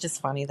it was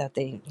just funny that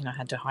they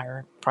had to hire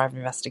a private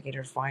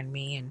investigator to find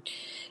me,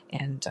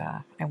 and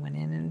I went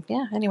in, and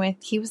yeah. Anyway,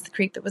 he was the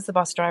creep. It was the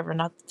bus driver,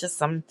 not just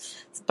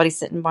somebody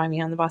sitting by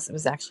me on the bus. It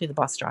was actually the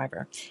bus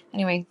driver.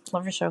 Anyway,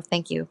 love your show.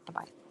 Thank you. Bye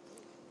bye.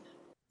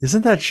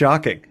 Isn't that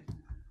shocking?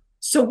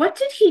 So what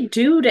did he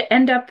do to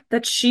end up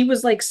that she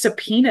was like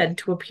subpoenaed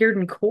to appear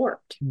in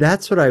court?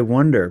 That's what I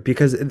wonder,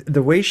 because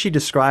the way she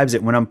describes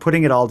it, when I'm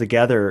putting it all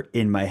together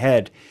in my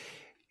head,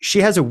 she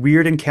has a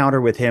weird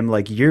encounter with him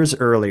like years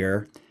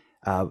earlier.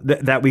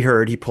 That we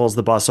heard. He pulls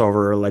the bus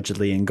over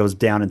allegedly and goes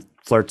down and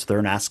flirts with her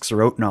and asks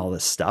her out and all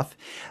this stuff.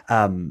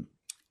 And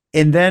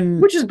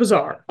then, which is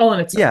bizarre all in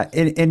itself.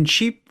 Yeah. And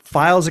she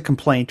files a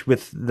complaint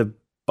with the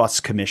bus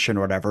commission or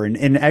whatever.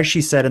 And as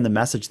she said in the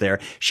message there,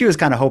 she was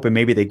kind of hoping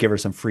maybe they'd give her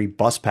some free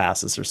bus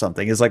passes or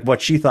something, is like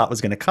what she thought was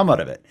going to come out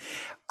of it.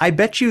 I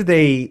bet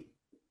you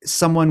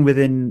someone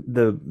within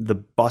the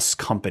bus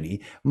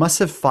company must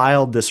have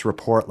filed this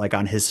report like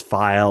on his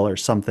file or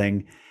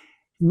something.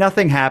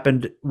 Nothing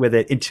happened with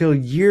it until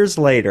years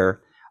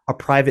later.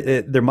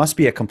 There must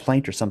be a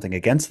complaint or something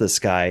against this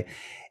guy,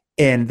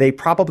 and they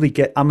probably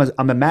get.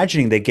 I'm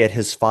imagining they get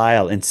his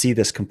file and see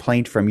this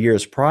complaint from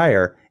years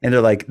prior, and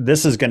they're like,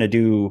 "This is going to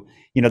do.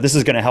 This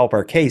is going to help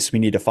our case. We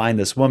need to find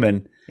this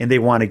woman, and they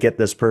want to get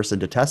this person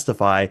to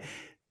testify."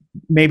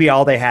 Maybe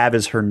all they have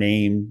is her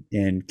name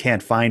and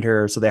can't find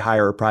her, so they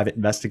hire a private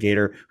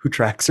investigator who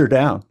tracks her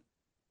down.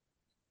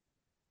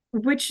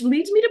 Which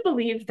leads me to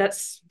believe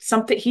that's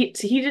something he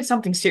did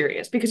something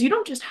serious, because you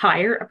don't just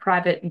hire a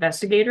private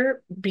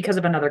investigator because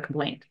of another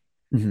complaint.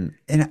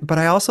 Mm-hmm. But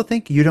I also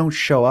think you don't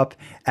show up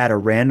at a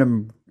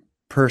random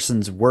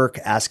person's work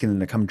asking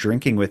them to come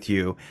drinking with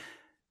you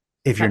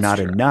if you're not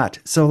a nut.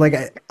 So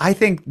like, I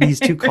think these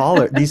two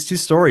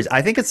stories,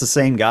 I think it's the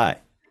same guy.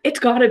 It's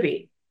gotta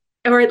be.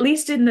 Or at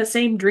least in the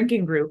same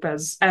drinking group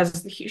as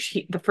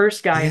the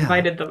first guy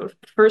invited the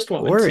first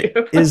woman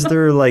to. Is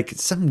there like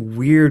some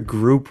weird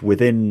group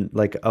within,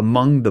 like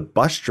among the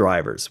bus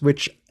drivers,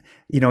 which,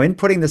 in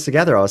putting this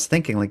together, I was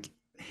thinking like,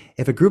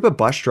 if a group of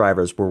bus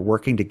drivers were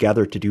working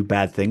together to do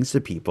bad things to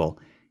people,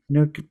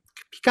 it could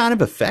be kind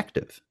of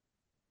effective.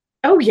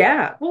 Oh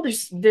yeah. Well,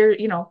 there's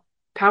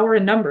power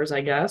in numbers,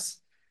 I guess,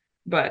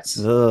 but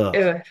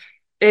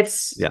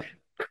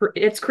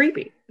it's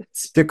creepy.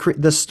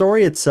 The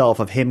story itself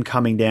of him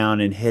coming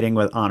down and hitting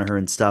on her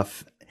and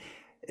stuff,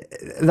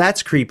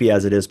 that's creepy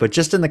as it is. But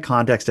just in the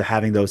context of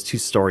having those two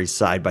stories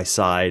side by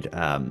side,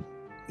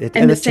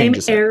 in the same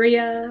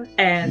area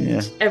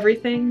and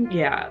everything,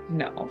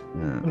 no.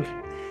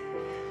 Yeah.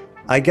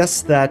 I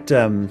guess that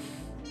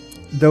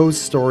those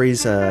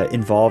stories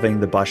involving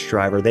the bus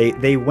driver,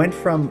 they went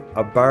from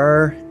a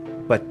bar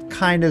but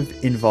kind of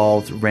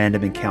involved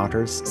random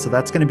encounters. So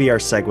that's going to be our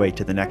segue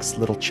to the next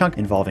little chunk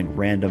involving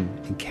random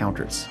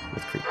encounters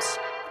with creeps.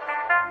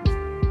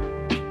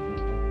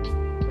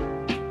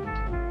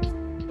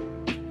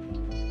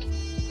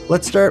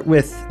 Let's start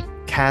with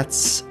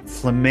Kat's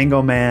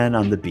Flamingo Man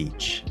on the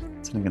Beach.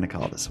 That's what I'm going to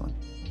call this one.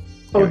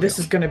 Oh, this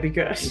is going to be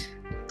good.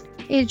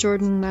 Hey,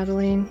 Jordan,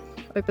 Madeline.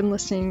 I've been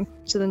listening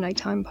to the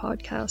Nighttime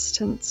podcast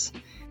since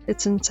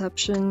its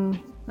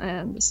inception,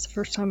 and it's the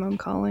first time I'm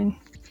calling.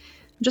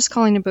 I'm just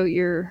calling about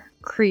your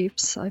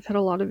creeps. I've had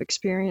a lot of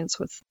experience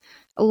with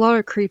a lot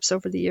of creeps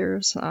over the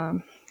years,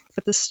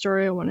 but this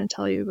story I want to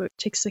tell you about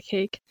takes the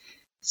cake.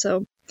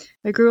 So,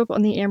 I grew up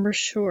on the Amber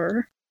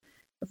Shore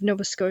of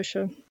Nova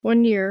Scotia.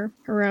 One year,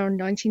 around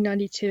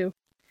 1992,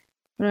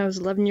 when I was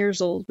 11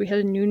 years old, we had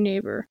a new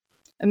neighbor,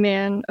 a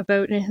man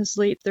about in his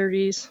late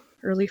 30s,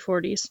 early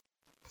 40s.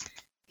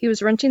 He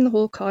was renting the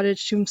whole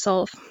cottage to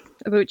himself,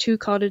 about 2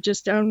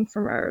 cottages down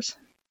from ours.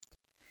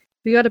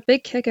 We got a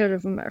big kick out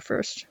of him at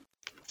first.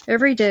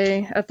 Every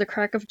day, at the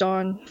crack of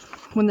dawn,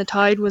 when the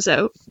tide was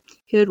out,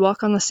 he would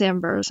walk on the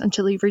sandbars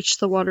until he reached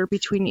the water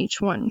between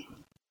each one.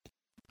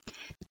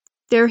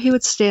 There he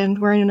would stand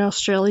wearing an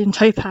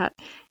Australian-type hat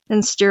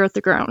and stare at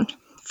the ground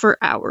for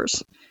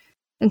hours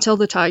until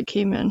the tide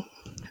came in.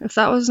 If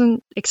that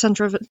wasn't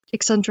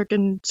eccentric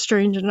and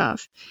strange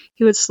enough,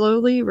 he would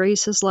slowly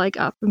raise his leg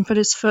up and put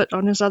his foot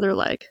on his other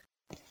leg.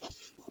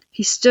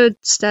 He stood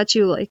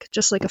statue-like,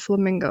 just like a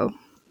flamingo.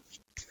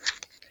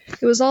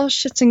 It was all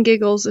shits and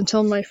giggles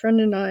until my friend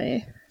and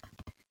I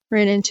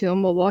ran into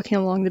him while walking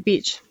along the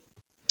beach.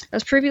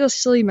 As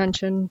previously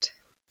mentioned,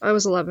 I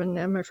was 11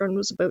 and my friend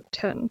was about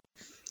 10.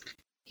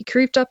 He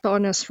creeped up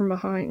on us from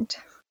behind.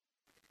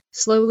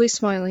 Slowly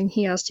smiling,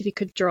 he asked if he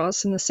could draw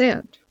us in the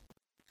sand.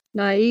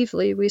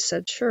 Naively, we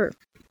said sure.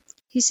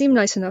 He seemed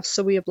nice enough,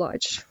 so we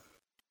obliged.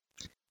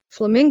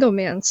 Flamingo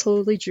Man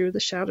slowly drew the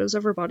shadows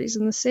of our bodies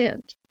in the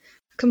sand,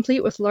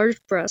 complete with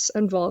large breasts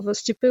and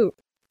vulvas to boot.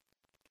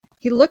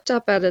 He looked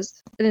up at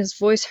us, and his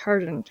voice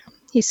hardened.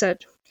 He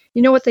said,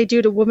 "You know what they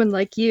do to women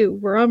like you,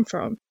 where I'm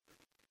from?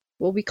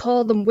 Well, we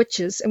call them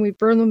witches, and we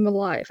burn them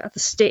alive at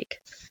the stake."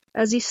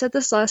 As he said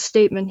this last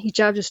statement, he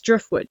jabbed his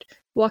driftwood,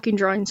 walking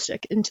drawing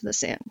stick, into the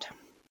sand.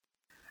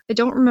 I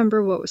don't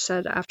remember what was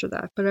said after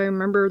that, but I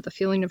remember the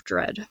feeling of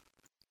dread.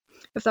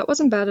 If that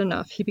wasn't bad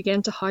enough, he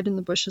began to hide in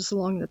the bushes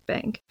along the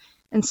bank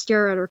and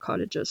stare at our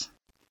cottages.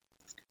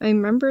 I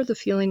remember the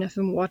feeling of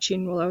him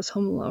watching while I was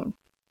home alone.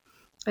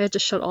 I had to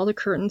shut all the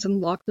curtains and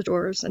lock the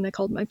doors, and I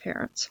called my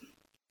parents.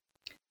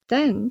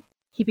 Then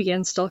he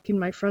began stalking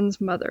my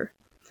friend's mother.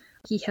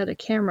 He had a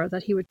camera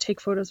that he would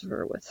take photos of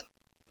her with.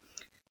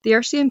 The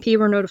RCMP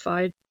were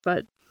notified,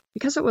 but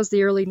because it was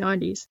the early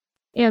 90s,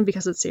 and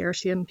because it's the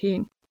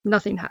RCMP,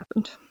 nothing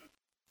happened.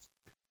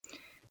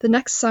 The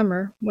next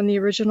summer, when the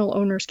original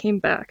owners came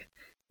back,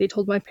 they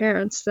told my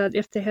parents that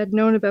if they had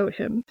known about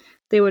him,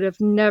 they would have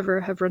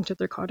never have rented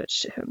their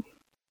cottage to him.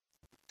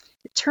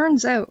 It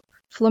turns out,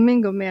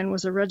 Flamingo Man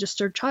was a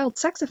registered child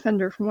sex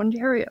offender from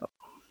Ontario.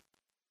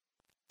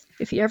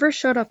 If he ever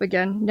showed up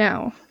again,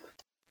 now,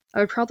 I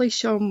would probably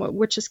show him what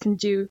witches can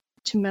do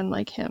to men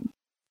like him.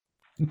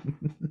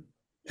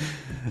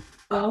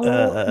 Oh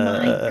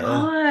my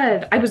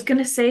god. I was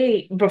gonna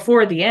say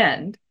before the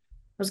end,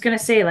 I was gonna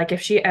say, like,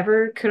 if she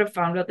ever could have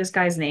found out this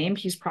guy's name,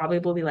 he's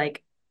probably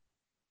like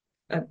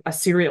a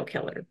serial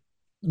killer.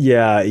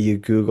 Yeah, you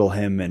Google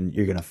him and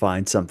you're going to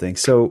find something.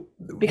 So,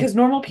 Because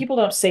normal people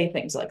don't say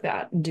things like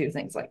that and do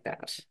things like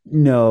that.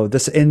 no,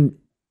 and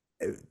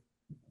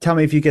tell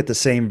me if you get the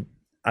same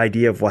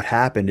idea of what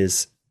happened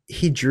is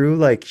he drew,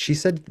 like she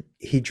said,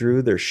 he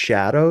drew their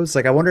shadows.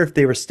 Like, I wonder if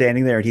they were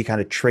standing there and he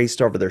kind of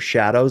traced over their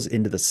shadows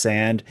into the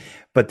sand,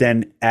 but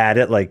then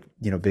added, like,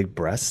 big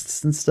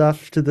breasts and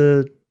stuff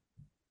to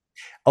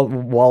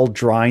while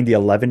drawing the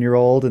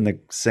 11-year-old in the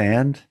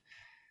sand.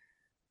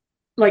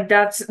 Like,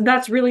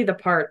 that's really the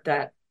part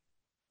that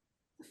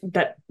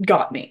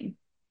got me.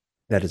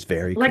 That is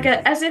very Like,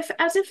 creepy. as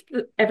if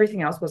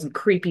everything else wasn't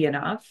creepy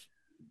enough.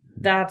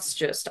 That's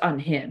just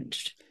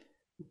unhinged.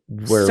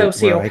 Where I come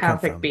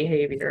Sociopathic from.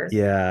 behavior.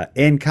 Yeah,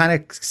 and kind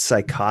of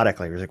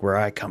psychotic. Like where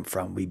I come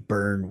from, we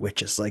burn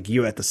witches like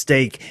you at the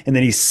stake, and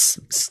then he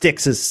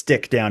sticks his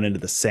stick down into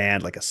the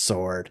sand like a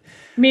sword.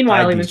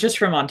 Meanwhile, he was just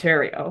from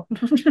Ontario.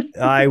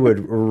 I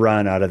would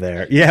run out of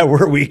there. Yeah,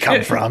 where we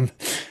come from.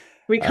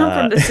 We come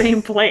from the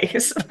same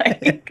place.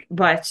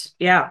 But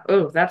yeah,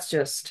 that's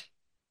just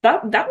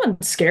that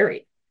one's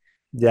scary.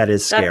 That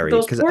is scary.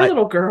 Those poor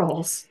little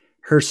girls.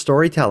 Her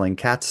storytelling,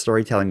 Kat's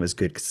storytelling was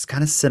good because it's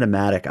kind of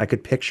cinematic. I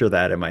could picture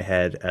that in my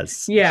head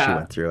as she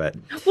went through it.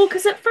 Well,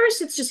 because at first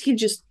he's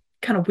just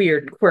kind of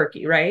weird and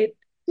quirky, right?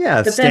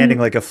 Yeah, but standing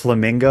like a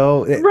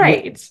flamingo.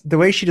 Right. The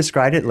way she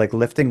described it, like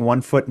lifting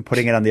one foot and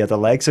putting it on the other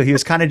leg. So he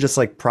was kind of just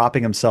like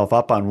propping himself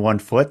up on one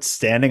foot,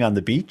 standing on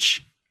the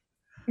beach.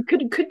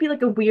 It could be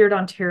like a weird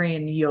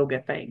Ontarian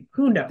yoga thing.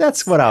 Who knows?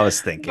 That's what I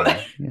was thinking.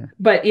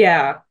 But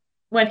yeah,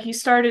 when he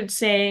started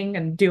saying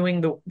and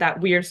doing that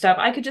weird stuff,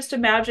 I could just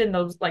imagine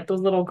those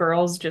little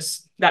girls,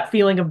 just that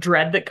feeling of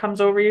dread that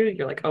comes over you.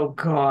 You're like, oh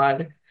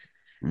God.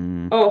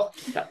 Oh,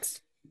 that's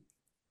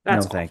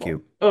No, thank awful.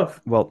 you. Ugh.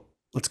 Well,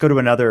 let's go to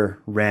another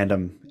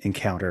random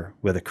encounter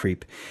with a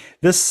creep.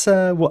 This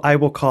I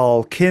will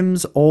call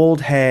Kim's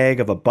old hag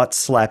of a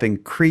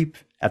butt-slapping creep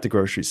at the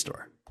grocery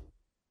store.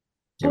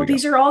 Here Oh, we go.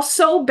 these are all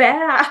so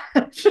bad.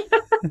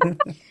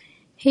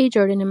 Hey,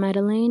 Jordan and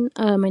Madeline.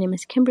 My name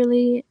is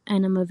Kimberly,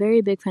 and I'm a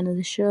very big fan of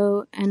the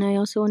show, and I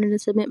also wanted to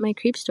submit my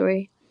creep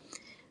story.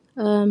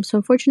 So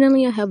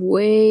unfortunately, I have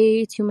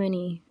way too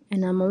many,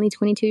 and I'm only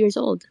 22 years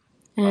old.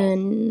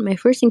 And my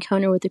first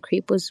encounter with a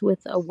creep was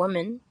with a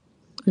woman,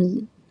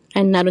 and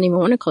I don't even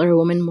want to call her a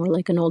woman, more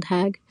like an old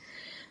hag.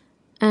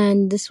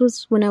 And this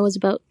was when I was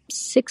about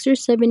 6 or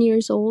 7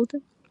 years old,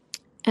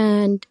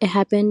 and it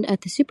happened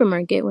at the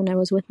supermarket when I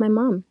was with my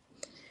mom.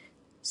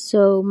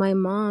 So my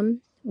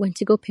mom went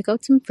to go pick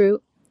out some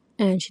fruit,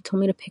 and she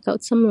told me to pick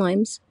out some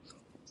limes.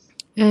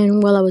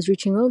 And while I was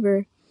reaching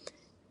over,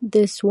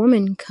 this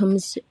woman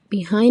comes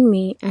behind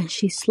me and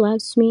she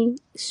slaps me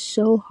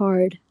so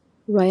hard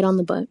right on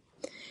the butt.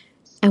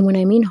 And when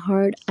I mean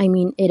hard, I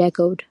mean it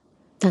echoed.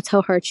 That's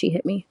how hard she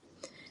hit me.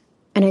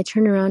 And I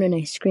turned around and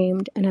I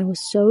screamed, and I was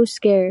so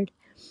scared.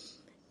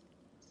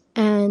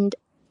 And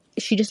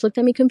she just looked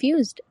at me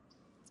confused.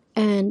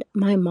 And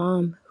my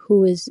mom,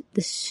 who is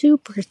the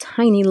super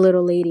tiny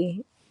little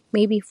lady,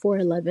 maybe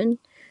 4'11",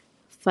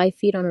 5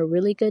 feet on a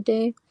really good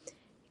day,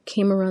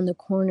 came around the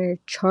corner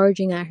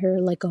charging at her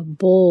like a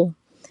bull.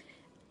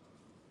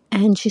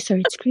 And she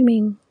started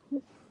screaming,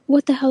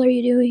 "What the hell are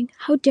you doing?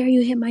 How dare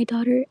you hit my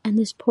daughter?" And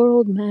this poor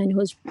old man who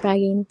was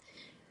packing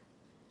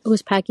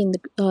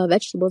the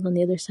vegetables on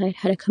the other side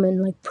had to come in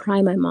and like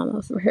pry my mom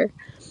off of her.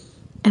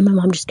 And my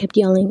mom just kept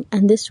yelling.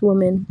 And this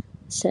woman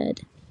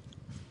said,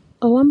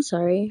 "Oh, I'm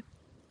sorry.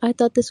 I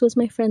thought this was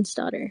my friend's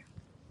daughter."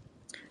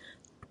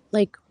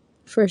 Like,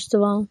 first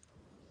of all,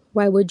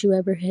 why would you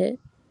ever hit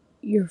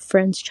your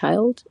friend's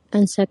child?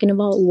 And second of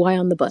all, why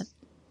on the butt?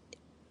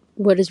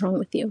 What is wrong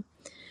with you?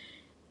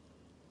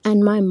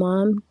 And my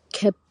mom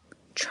kept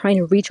trying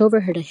to reach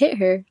over her to hit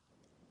her.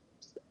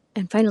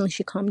 And finally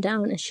she calmed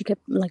down and she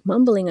kept like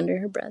mumbling under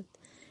her breath.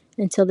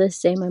 Until this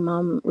day, my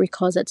mom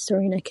recalls that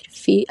story, and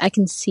I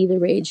can see the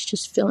rage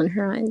just fill in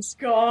her eyes.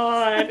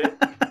 God.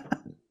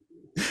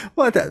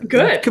 What? That,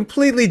 Good.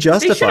 Completely They should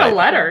have justified.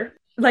 let her.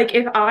 Like,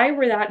 if I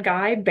were that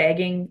guy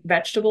bagging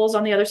vegetables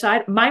on the other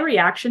side, my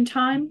reaction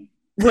time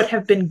would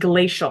have been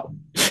glacial.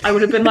 I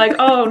would have been like,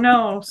 "Oh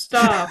no,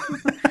 stop.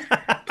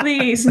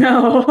 Please,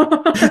 no."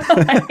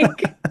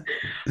 Like,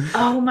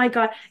 oh my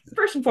God.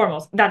 First and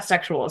foremost, that's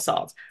sexual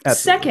assault.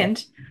 Absolutely.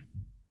 Second,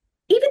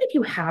 even if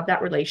you have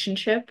that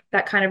relationship,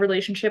 that kind of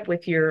relationship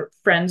with your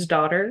friend's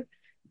daughter,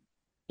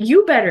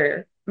 you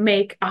better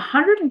make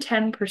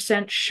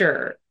 110%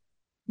 sure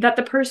that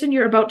the person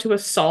you're about to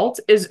assault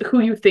is who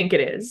you think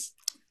it is.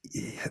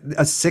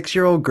 A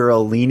 6-year-old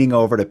girl leaning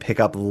over to pick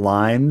up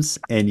limes,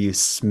 and you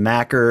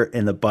smack her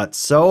in the butt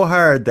so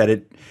hard that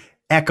it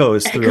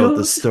echoes throughout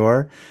the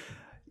store.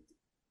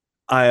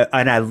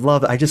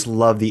 I just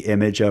love the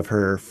image of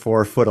her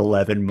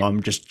 4'11"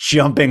 mom just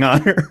jumping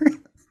on her.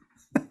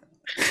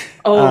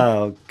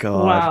 Oh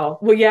God. Wow.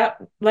 Well, yeah,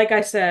 like I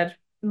said,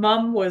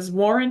 mom was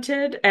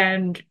warranted,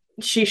 and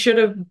she should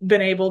have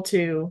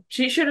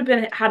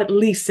had at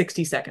least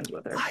 60 seconds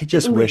with her. I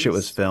just wish it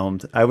was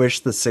filmed. I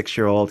wish the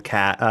 6-year-old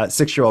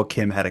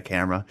Kim had a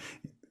camera,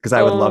 because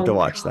I would love to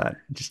watch that.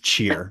 Just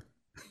cheer.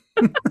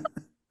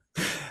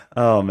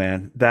 Oh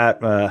man,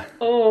 that's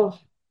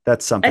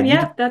something. And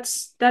yeah,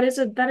 that is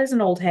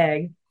an old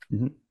hag.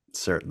 Mm-hmm.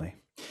 Certainly.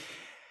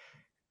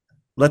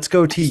 Let's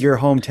go to your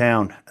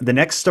hometown. The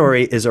next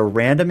story is a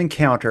random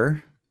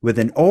encounter with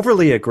an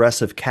overly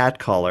aggressive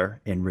catcaller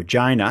in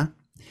Regina.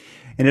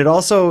 And it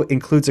also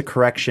includes a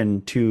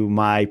correction to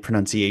my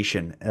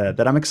pronunciation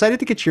that I'm excited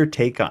to get your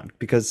take on,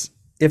 because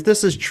if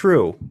this is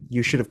true,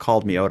 you should have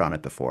called me out on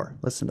it before.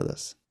 Listen to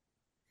this.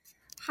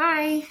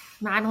 Hi,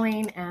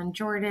 Madeline and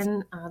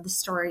Jordan. The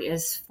story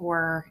is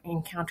for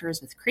Encounters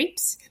with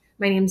Creeps.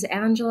 My name's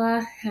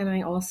Angela, and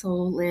I also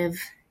live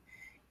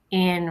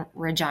in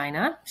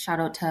Regina. Shout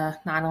out to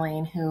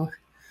Madeline, who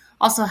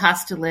also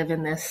has to live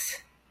in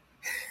this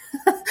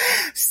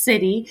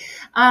city.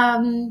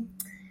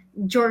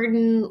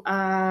 Jordan,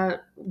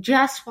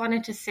 just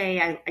wanted to say,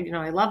 I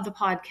love the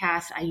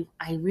podcast.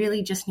 I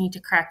really just need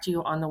to correct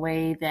you on the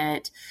way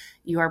that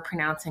you are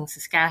pronouncing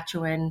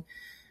Saskatchewan.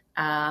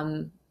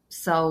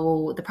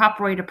 So the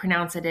proper way to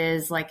pronounce it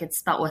is like it's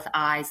spelled with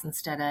I's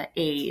instead of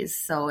A's.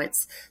 So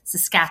it's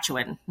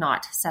Saskatchewan,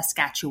 not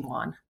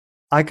Saskatchewan.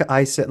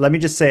 I said, let me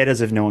just say it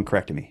as if no one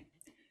corrected me.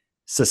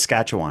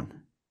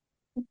 Saskatchewan.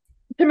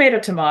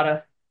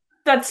 Tomato.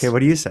 That's okay. What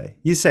do you say?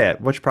 You say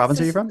it. Which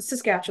province are you from?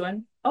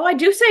 Saskatchewan. Oh, I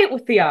do say it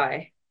with the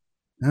I.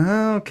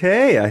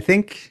 Okay, I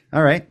think.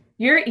 All right.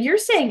 You're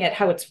saying it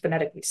how it's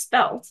phonetically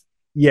spelled.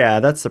 Yeah,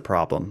 that's the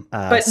problem.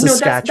 But no,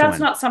 that's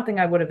not something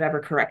I would have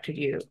ever corrected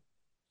you.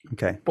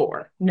 Okay.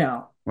 For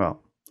no.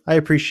 Well, I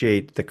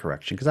appreciate the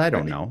correction, because I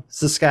don't know.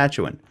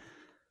 Saskatchewan.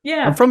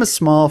 Yeah. I'm from a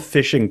small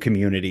fishing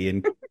community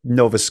in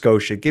Nova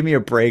Scotia. Give me a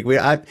break.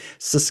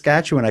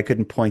 Saskatchewan, I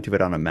couldn't point to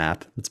it on a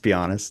map. Let's be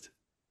honest.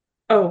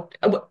 Oh,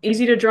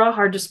 easy to draw,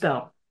 hard to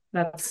spell.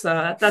 That's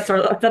our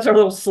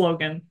little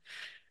slogan.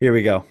 Here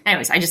we go.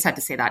 Anyways, I just had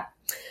to say that.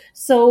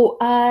 So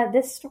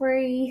this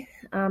story,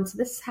 so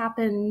this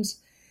happened,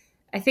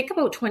 I think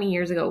about 20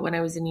 years ago when I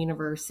was in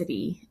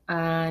university.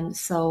 And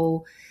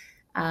so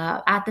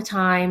at the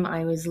time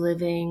I was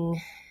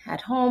living at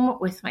home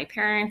with my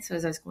parents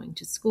as I was going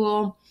to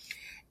school.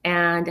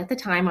 And at the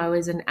time I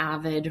was an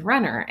avid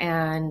runner,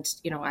 and,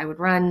 I would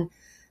run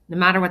no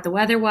matter what the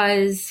weather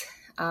was,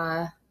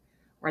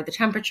 or the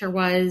temperature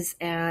was.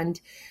 And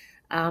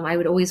I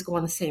would always go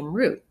on the same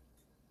route.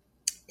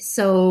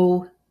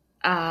 So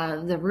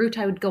the route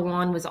I would go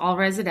on was all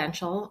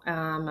residential.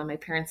 And my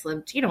parents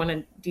lived, in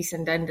a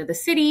decent end of the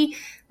city,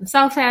 the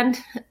south end.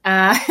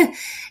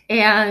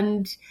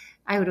 And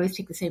I would always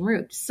take the same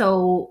route.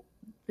 So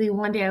the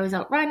one day I was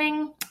out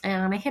running,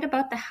 and I hit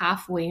about the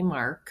halfway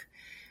mark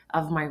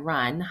of my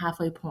run,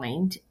 halfway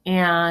point,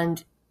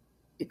 and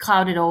it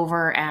clouded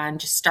over and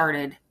just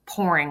started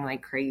pouring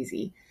like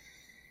crazy.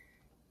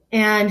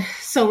 And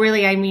so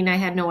really, I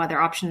had no other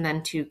option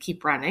than to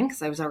keep running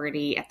because I was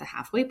already at the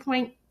halfway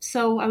point.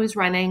 So I was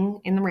running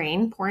in the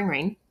rain, pouring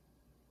rain.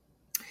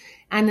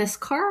 And this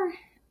car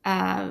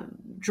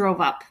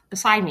drove up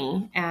beside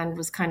me and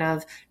was kind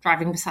of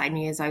driving beside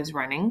me as I was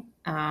running.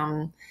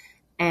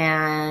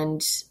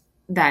 And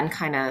then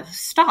kind of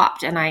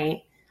stopped. And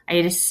I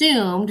had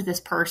assumed this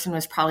person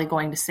was probably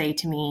going to say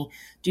to me,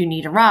 "Do you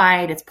need a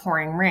ride? It's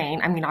pouring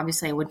rain."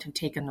 Obviously I wouldn't have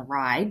taken the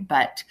ride,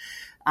 but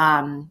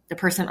the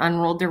person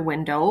unrolled their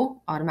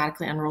window,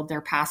 automatically unrolled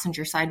their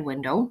passenger side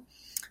window,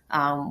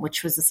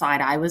 which was the side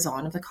I was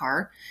on of the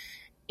car.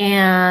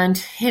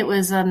 And it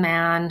was a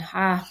man,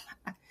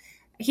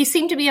 he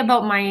seemed to be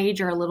about my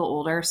age or a little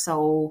older.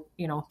 So,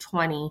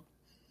 20,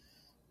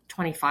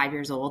 25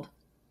 years old.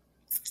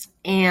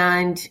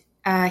 And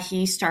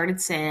he started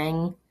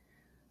saying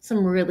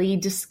some really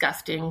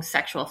disgusting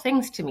sexual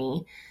things to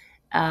me,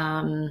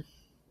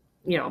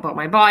 about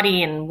my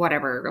body and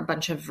whatever, a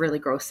bunch of really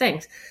gross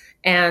things.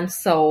 And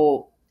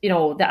so,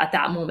 at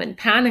that moment,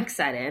 panic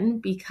set in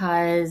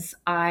because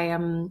I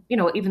am,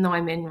 even though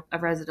I'm in a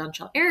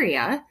residential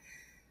area,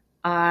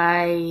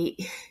 the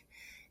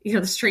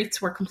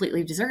streets were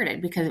completely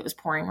deserted because it was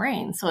pouring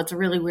rain. So it's a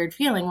really weird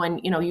feeling when,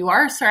 you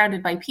are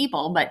surrounded by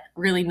people, but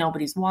really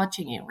nobody's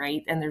watching you,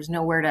 right? And there's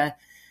nowhere to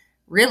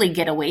really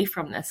get away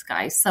from this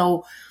guy.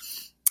 So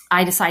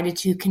I decided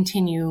to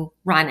continue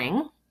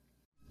running.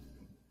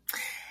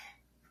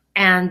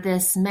 And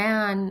this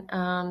man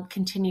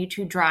continued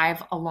to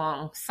drive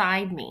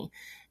alongside me,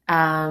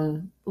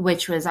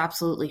 which was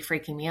absolutely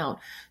freaking me out.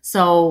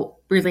 So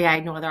really, I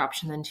had no other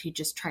option than to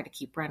just try to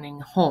keep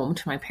running home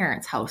to my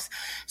parents' house.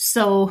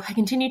 So I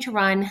continued to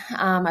run.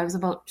 I was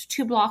about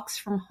 2 blocks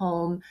from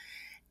home,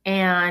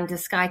 and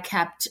this guy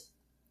kept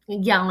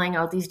yelling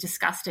out these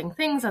disgusting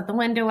things out the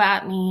window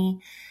at me.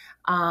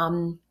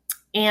 And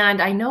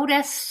I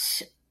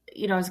noticed,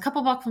 I was a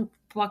couple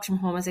blocks from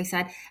home, as I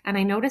said, and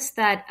I noticed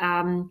that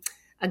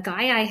a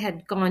guy I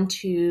had gone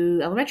to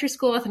elementary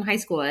school with and high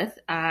school with,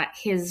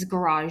 his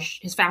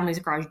family's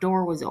garage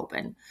door was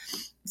open.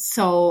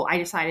 So I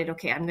decided,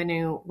 okay, I'm going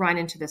to run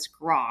into this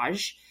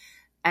garage.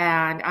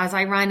 And as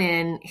I run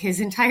in, his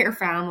entire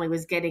family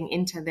was getting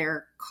into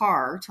their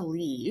car to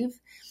leave.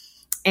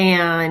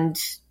 And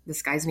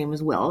this guy's name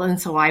was Will.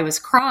 And so I was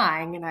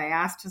crying, and I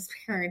asked his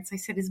parents, I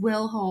said, "Is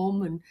Will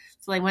home?" And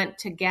so I went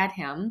to get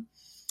him.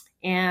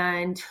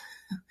 And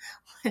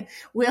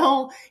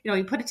Will,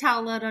 he put a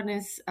towel out on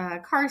his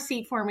car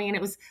seat for me, and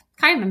it was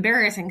kind of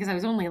embarrassing because I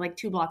was only like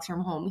 2 blocks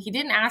from home. He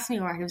didn't ask me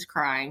why I was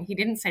crying. He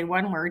didn't say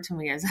one word to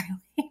me as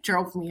he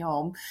drove me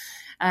home,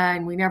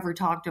 and we never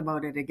talked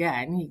about it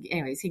again.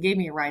 He gave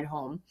me a ride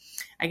home.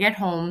 I get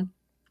home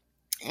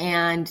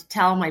and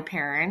tell my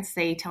parents.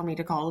 They tell me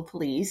to call the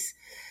police,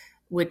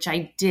 which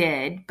I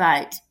did,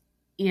 but,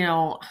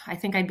 I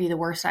think I'd be the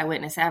worst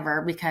eyewitness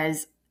ever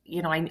because,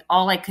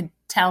 all I could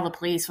tell the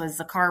police was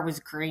the car was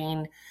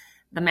green.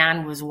 The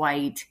man was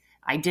white.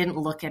 I didn't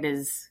look at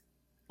his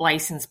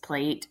license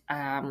plate.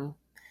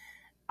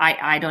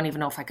 I don't even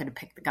know if I could have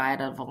picked the guy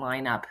out of a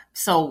lineup.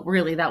 So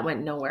really that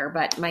went nowhere.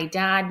 But my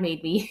dad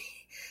made me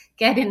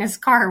get in his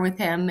car with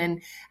him.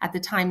 And at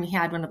the time he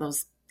had one of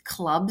those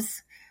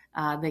clubs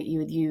that you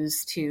would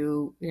use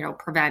to,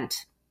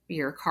 prevent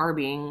your car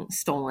being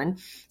stolen.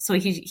 So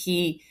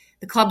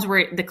the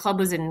club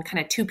was in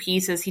kind of 2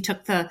 pieces. He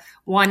took the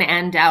one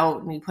end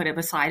out and he put it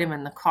beside him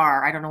in the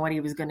car. I don't know what he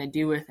was going to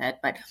do with it,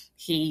 but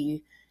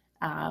he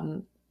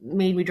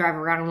made me drive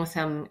around with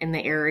him in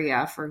the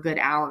area for a good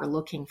hour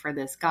looking for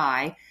this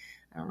guy.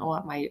 I don't know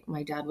what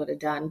my dad would have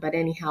done, but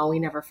anyhow, we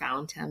never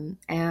found him.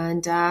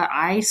 And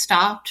I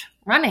stopped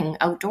running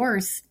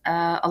outdoors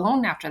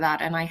alone after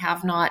that, and I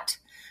have not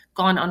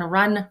gone on a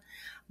run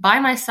by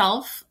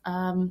myself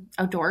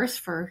outdoors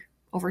for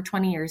over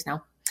 20 years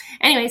now.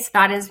 Anyways,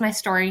 that is my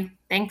story.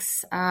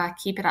 Thanks.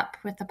 Keep it up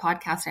with the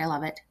podcast. I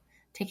love it.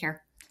 Take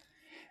care.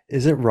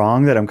 Is it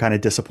wrong that I'm kind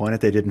of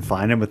disappointed they didn't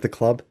find him with the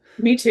club?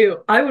 Me too.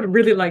 I would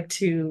really like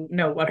to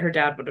know what her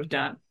dad would have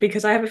done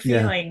because I have a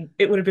feeling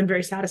it would have been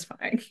very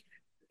satisfying.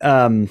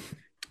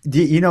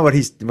 Do you know what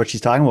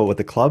she's talking about with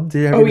the club?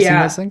 Have you Oh ever seen those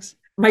yeah. things?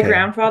 My Okay.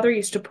 grandfather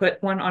used to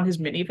put one on his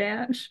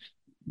minivan.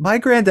 My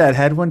granddad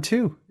had one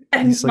too.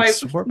 And He's like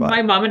swore by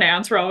my mom and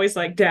aunts were always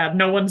like, Dad,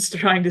 no one's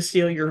trying to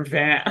steal your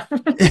van.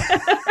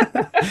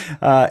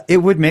 it. It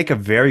would make a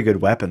very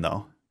good weapon,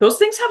 though. Those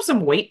things have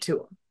some weight to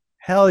them.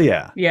 Hell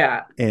yeah.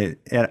 Yeah. And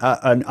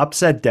an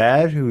upset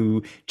dad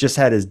who just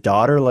had his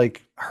daughter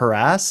like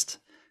harassed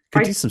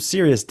could do some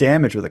serious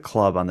damage with a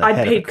club on the I'd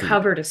head of a pay creep.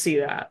 cover to see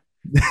that.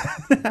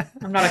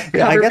 I'm not a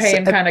Yeah, I cover guess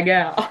paying kind of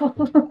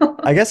gal.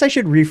 I guess I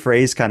should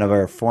rephrase kind of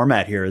our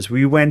format here as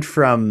we went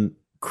from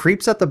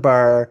creeps at the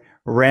bar,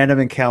 random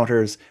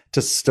encounters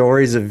to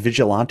stories of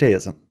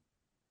vigilanteism.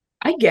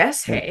 I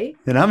guess, hey.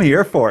 And I'm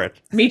here for it.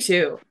 Me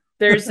too.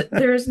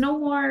 There's no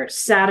more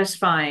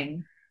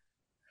satisfying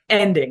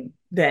ending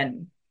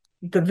than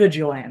the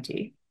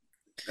vigilante.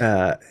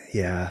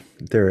 Yeah,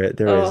 there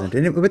Oh. isn't.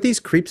 And with these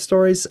creep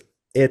stories,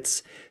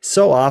 it's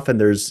so often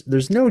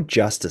there's no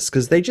justice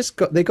because they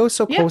go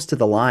so close to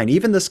the line.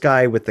 Even this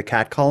guy with the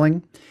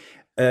catcalling,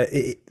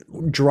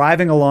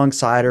 driving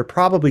alongside her,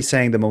 probably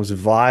saying the most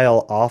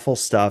vile, awful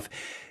stuff,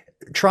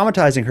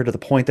 traumatizing her to the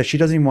point that she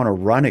doesn't even want to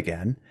run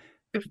again,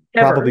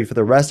 probably for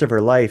the rest of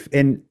her life.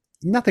 And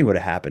nothing would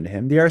have happened to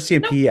him. The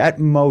RCMP at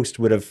most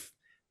would have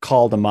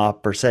called him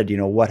up or said,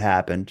 what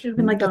happened. Should've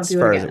been like, "Don't That's do as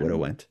it far as it again." would have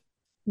went.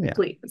 Yeah.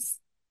 Please.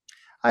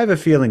 I have a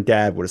feeling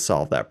Dad would have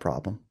solved that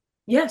problem.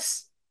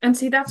 Yes. And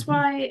see, that's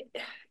why,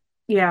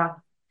 yeah,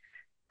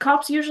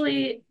 cops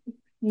usually,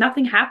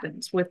 nothing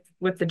happens with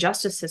the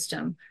justice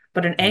system,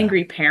 but an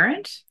angry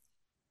parent,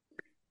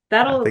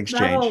 that'll things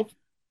change.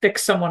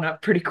 fix someone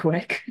up pretty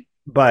quick.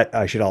 But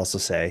I should also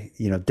say,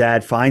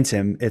 Dad finds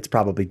him. It's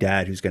probably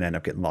Dad who's going to end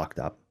up getting locked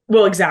up.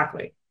 Well,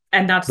 exactly.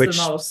 And that's Which-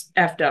 the most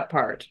effed up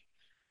part.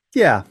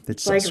 Yeah,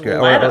 it's Like, so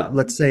scary. let Or 'em.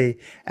 let's say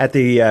at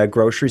the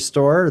grocery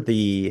store,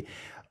 the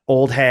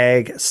old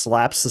hag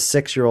slaps the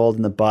 6-year-old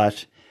in the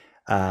butt.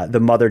 The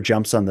mother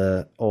jumps on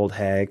the old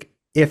hag.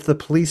 If the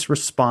police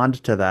respond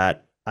to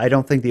that, I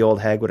don't think the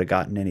old hag would have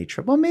gotten any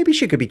trouble. Well, maybe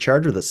she could be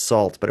charged with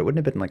assault, but it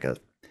wouldn't have been like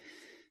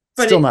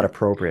not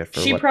appropriate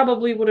for She what.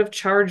 probably would have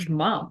charged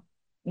Mom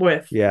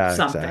with Yeah,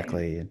 something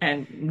exactly.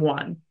 and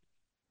won.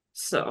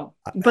 So,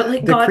 but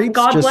like The creeps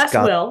God just bless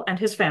got- Will and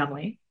his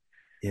family.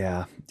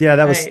 Yeah,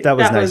 that was Right, that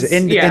was that nice, was-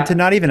 and yeah. to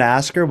not even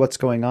ask her what's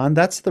going on.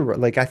 That's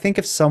like I think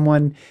if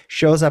someone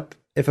shows up,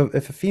 if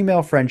a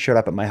female friend showed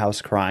up at my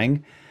house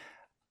crying,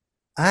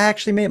 I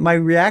actually my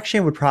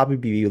reaction would probably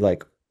be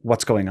like,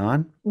 "What's going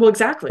on?" Well,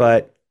 exactly.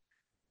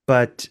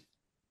 But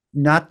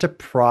not to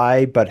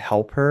pry, but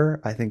help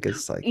her. I think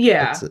is like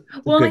Yeah. that's a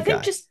Well, and I good think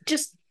guy.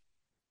 just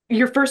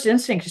your first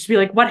instinct is to be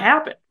like, what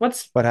happened? What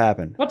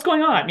happened? What's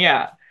going on?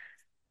 Yeah.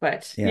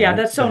 But Yeah, yeah,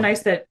 that's so but-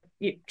 nice that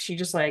she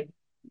just like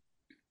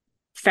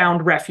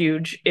found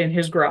refuge in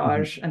his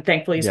garage, and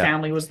thankfully his Yeah.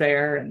 family was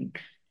there. And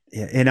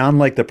Yeah, and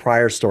unlike the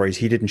prior stories,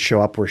 he didn't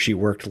show up where she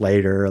worked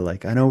later.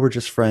 Like, I know we're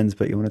just friends,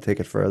 but you want to take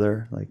it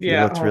further. Like, you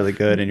yeah, looked really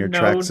good in your no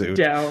tracksuit.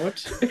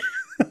 doubt.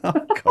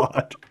 Oh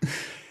God,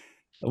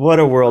 what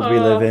a world we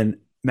live Oh. in,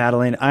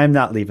 Madeline. I'm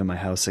not leaving my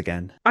house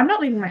again. I'm not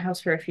leaving my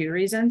house for a few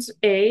reasons.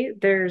 A,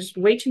 there's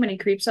way too many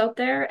creeps out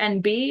there,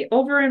 and B,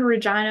 over in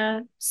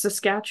Regina,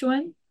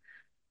 Saskatchewan,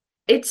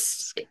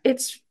 it's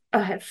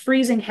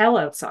freezing hell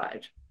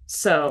outside.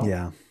 So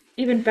Yeah,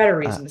 even better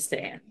reason to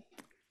stay in.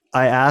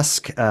 I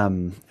ask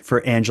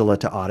for Angela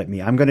to audit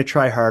me. I'm going to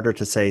try harder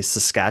to say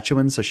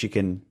Saskatchewan so she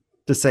can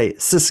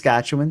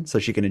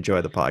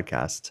enjoy the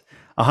podcast.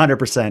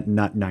 100%,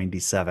 not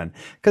 97.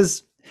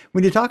 Because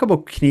when you talk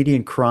about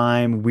Canadian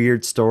crime,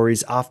 weird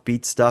stories,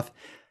 offbeat stuff,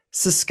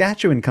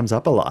 Saskatchewan comes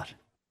up a lot.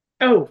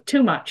 Oh,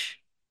 too much.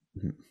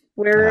 Mhm.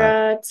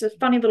 It's a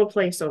funny little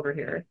place over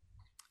here.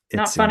 It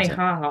Not funny, seems-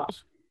 haha.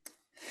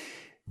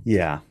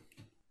 Yeah.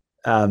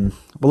 Well,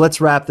 let's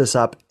wrap this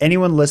up.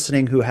 Anyone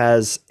listening who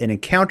has an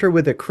encounter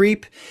with a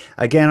creep,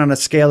 again, on a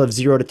scale of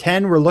 0 to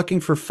 10, we're looking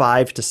for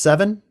 5 to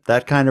 7,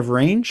 that kind of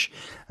range.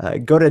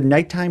 Go to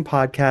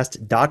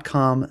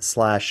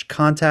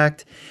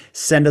nighttimepodcast.com/contact.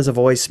 Send us a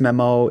voice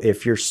memo.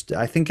 If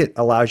I think it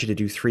allows you to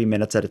do 3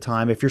 minutes at a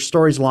time. If your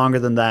story's longer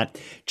than that,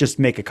 just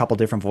make a couple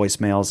different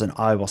voicemails and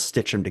I will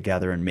stitch them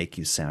together and make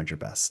you sound your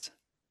best.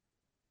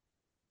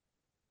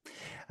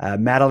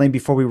 Madeline,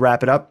 before we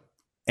wrap it up,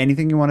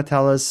 anything you want to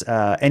tell us?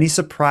 Any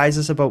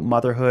surprises about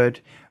motherhood?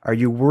 Are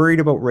you worried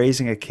about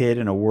raising a kid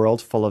in a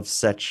world full of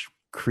such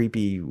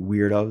creepy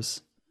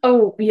weirdos?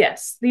 Oh,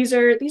 yes. These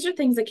are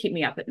things that keep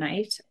me up at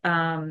night.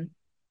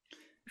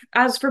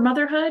 As for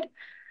motherhood,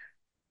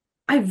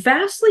 I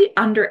vastly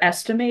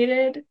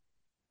underestimated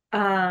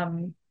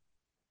so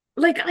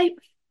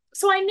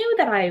I knew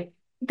that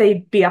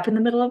they'd be up in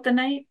the middle of the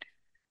night,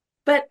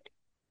 but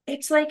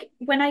it's like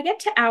when I get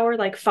to hour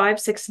like 5,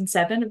 6, and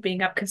 7 of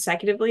being up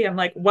consecutively, I'm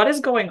like, what is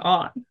going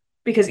on?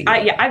 Because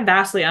I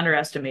vastly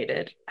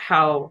underestimated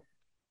how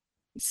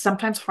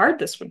sometimes hard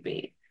this would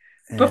be.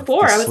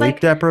 Before The I was sleep like,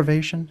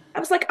 deprivation. I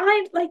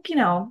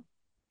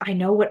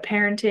know what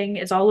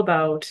parenting is all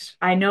about.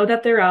 I know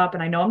that they're up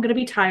and I know I'm going to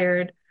be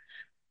tired.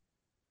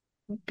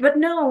 But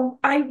no,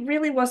 I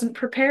really wasn't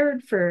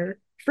prepared for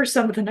for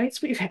some of the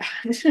nights we've had.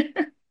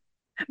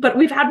 But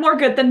we've had more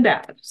good than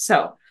bad.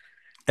 So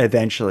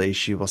eventually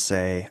she will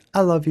say,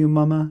 "I love you,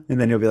 Mama." And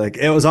then you'll be like,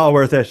 "It was all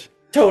worth it."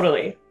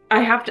 totally.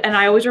 I have to, and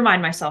I always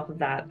remind myself of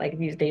that. Like,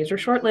 these days are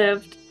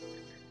short-lived.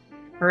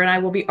 Her and I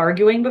will be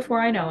arguing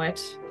before I know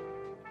it.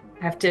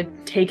 I have to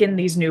take in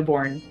these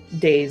newborn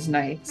days,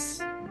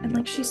 nights. And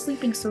like, she's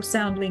sleeping so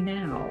soundly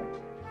now.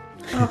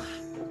 Oh,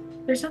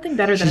 there's nothing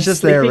better than she's a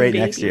just there right baby.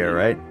 next to you,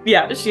 right?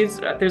 Yeah,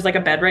 there's like a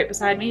bed right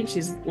beside me, and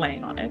she's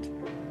laying on it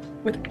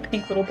with a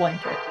pink little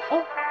blanket.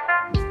 Oh.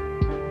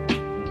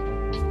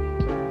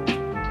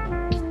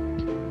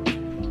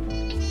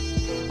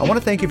 I want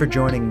to thank you for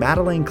joining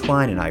Madeline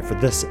Klein and I for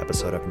this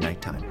episode of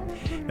Nighttime.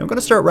 Now, I'm going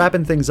to start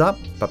wrapping things up,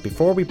 but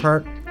before we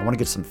part, I want to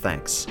give some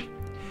thanks.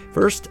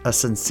 First, a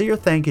sincere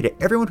thank you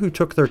to everyone who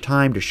took their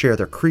time to share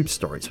their creep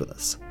stories with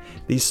us.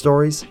 These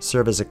stories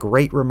serve as a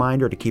great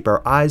reminder to keep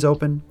our eyes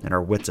open and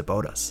our wits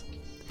about us.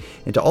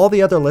 And to all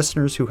the other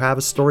listeners who have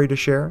a story to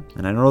share,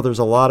 and I know there's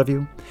a lot of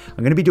you, I'm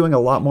going to be doing a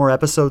lot more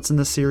episodes in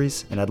this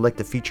series, and I'd like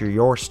to feature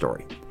your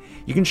story.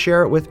 You can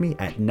share it with me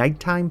at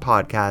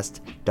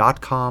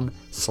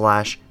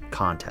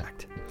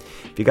nighttimepodcast.com/contact.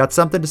 If you got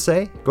something to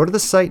say, go to the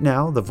site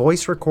now. The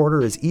voice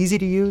recorder is easy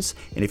to use,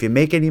 and if you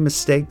make any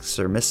mistakes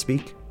or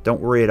misspeak,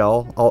 don't worry at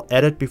all. I'll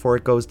edit before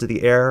it goes to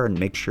the air and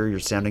make sure you're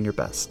sounding your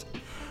best.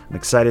 I'm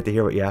excited to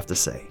hear what you have to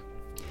say.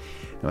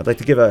 Now, I'd like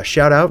to give a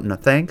shout out and a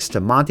thanks to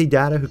Monty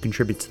Data, who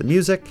contributes the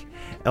music,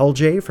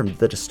 LJ from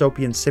the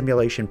Dystopian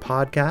Simulation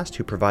podcast,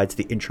 who provides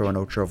the intro and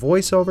outro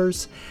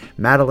voiceovers,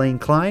 Madeline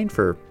Klein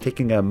for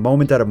taking a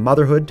moment out of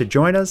motherhood to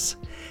join us,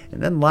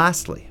 and then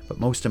lastly, but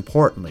most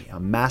importantly, a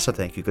massive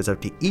thank you goes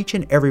out to each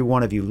and every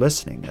one of you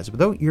listening, as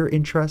without your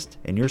interest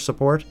and your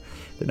support,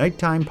 the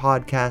Nighttime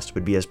Podcast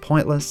would be as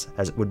pointless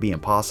as it would be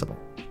impossible.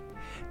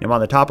 Now,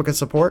 on the topic of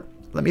support,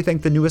 let me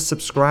thank the newest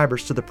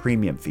subscribers to the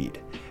premium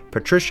feed.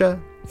 Patricia,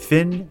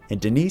 Finn,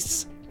 and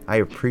Denise, I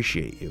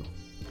appreciate you.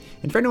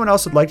 And for anyone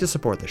else who'd like to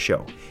support the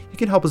show, you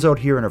can help us out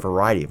here in a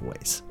variety of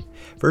ways.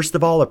 First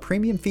of all, a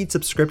premium feed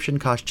subscription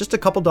costs just a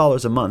couple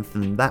dollars a month,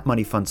 and that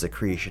money funds the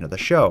creation of the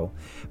show.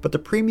 But the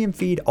premium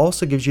feed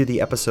also gives you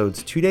the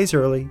episodes 2 days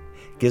early,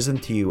 gives them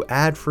to you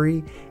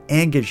ad-free,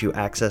 and gives you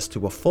access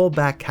to a full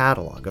back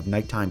catalog of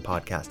Nighttime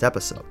Podcast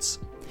episodes.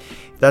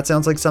 If that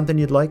sounds like something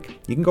you'd like,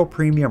 you can go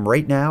premium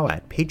right now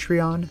at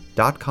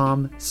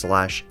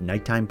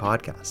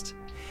patreon.com/nighttimepodcast.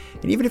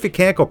 And even if you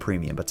can't go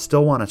premium but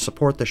still want to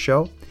support the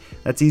show,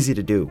 that's easy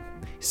to do.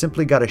 You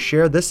simply got to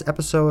share this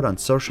episode on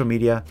social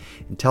media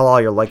and tell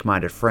all your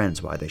like-minded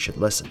friends why they should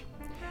listen.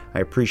 I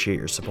appreciate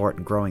your support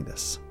in growing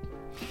this.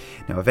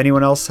 Now, if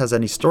anyone else has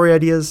any story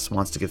ideas,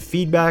 wants to give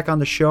feedback on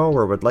the show,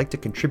 or would like to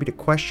contribute a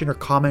question or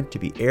comment to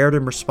be aired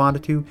and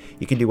responded to,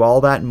 you can do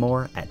all that and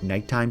more at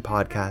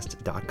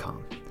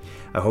nighttimepodcast.com.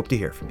 I hope to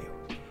hear from you.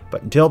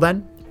 But until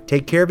then,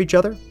 take care of each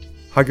other,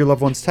 hug your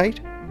loved ones tight,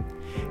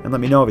 and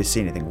let me know if you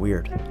see anything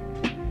weird.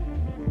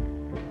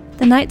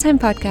 The Nighttime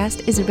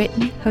Podcast is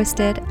written,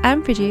 hosted,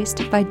 and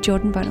produced by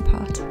Jordan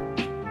Bonaparte.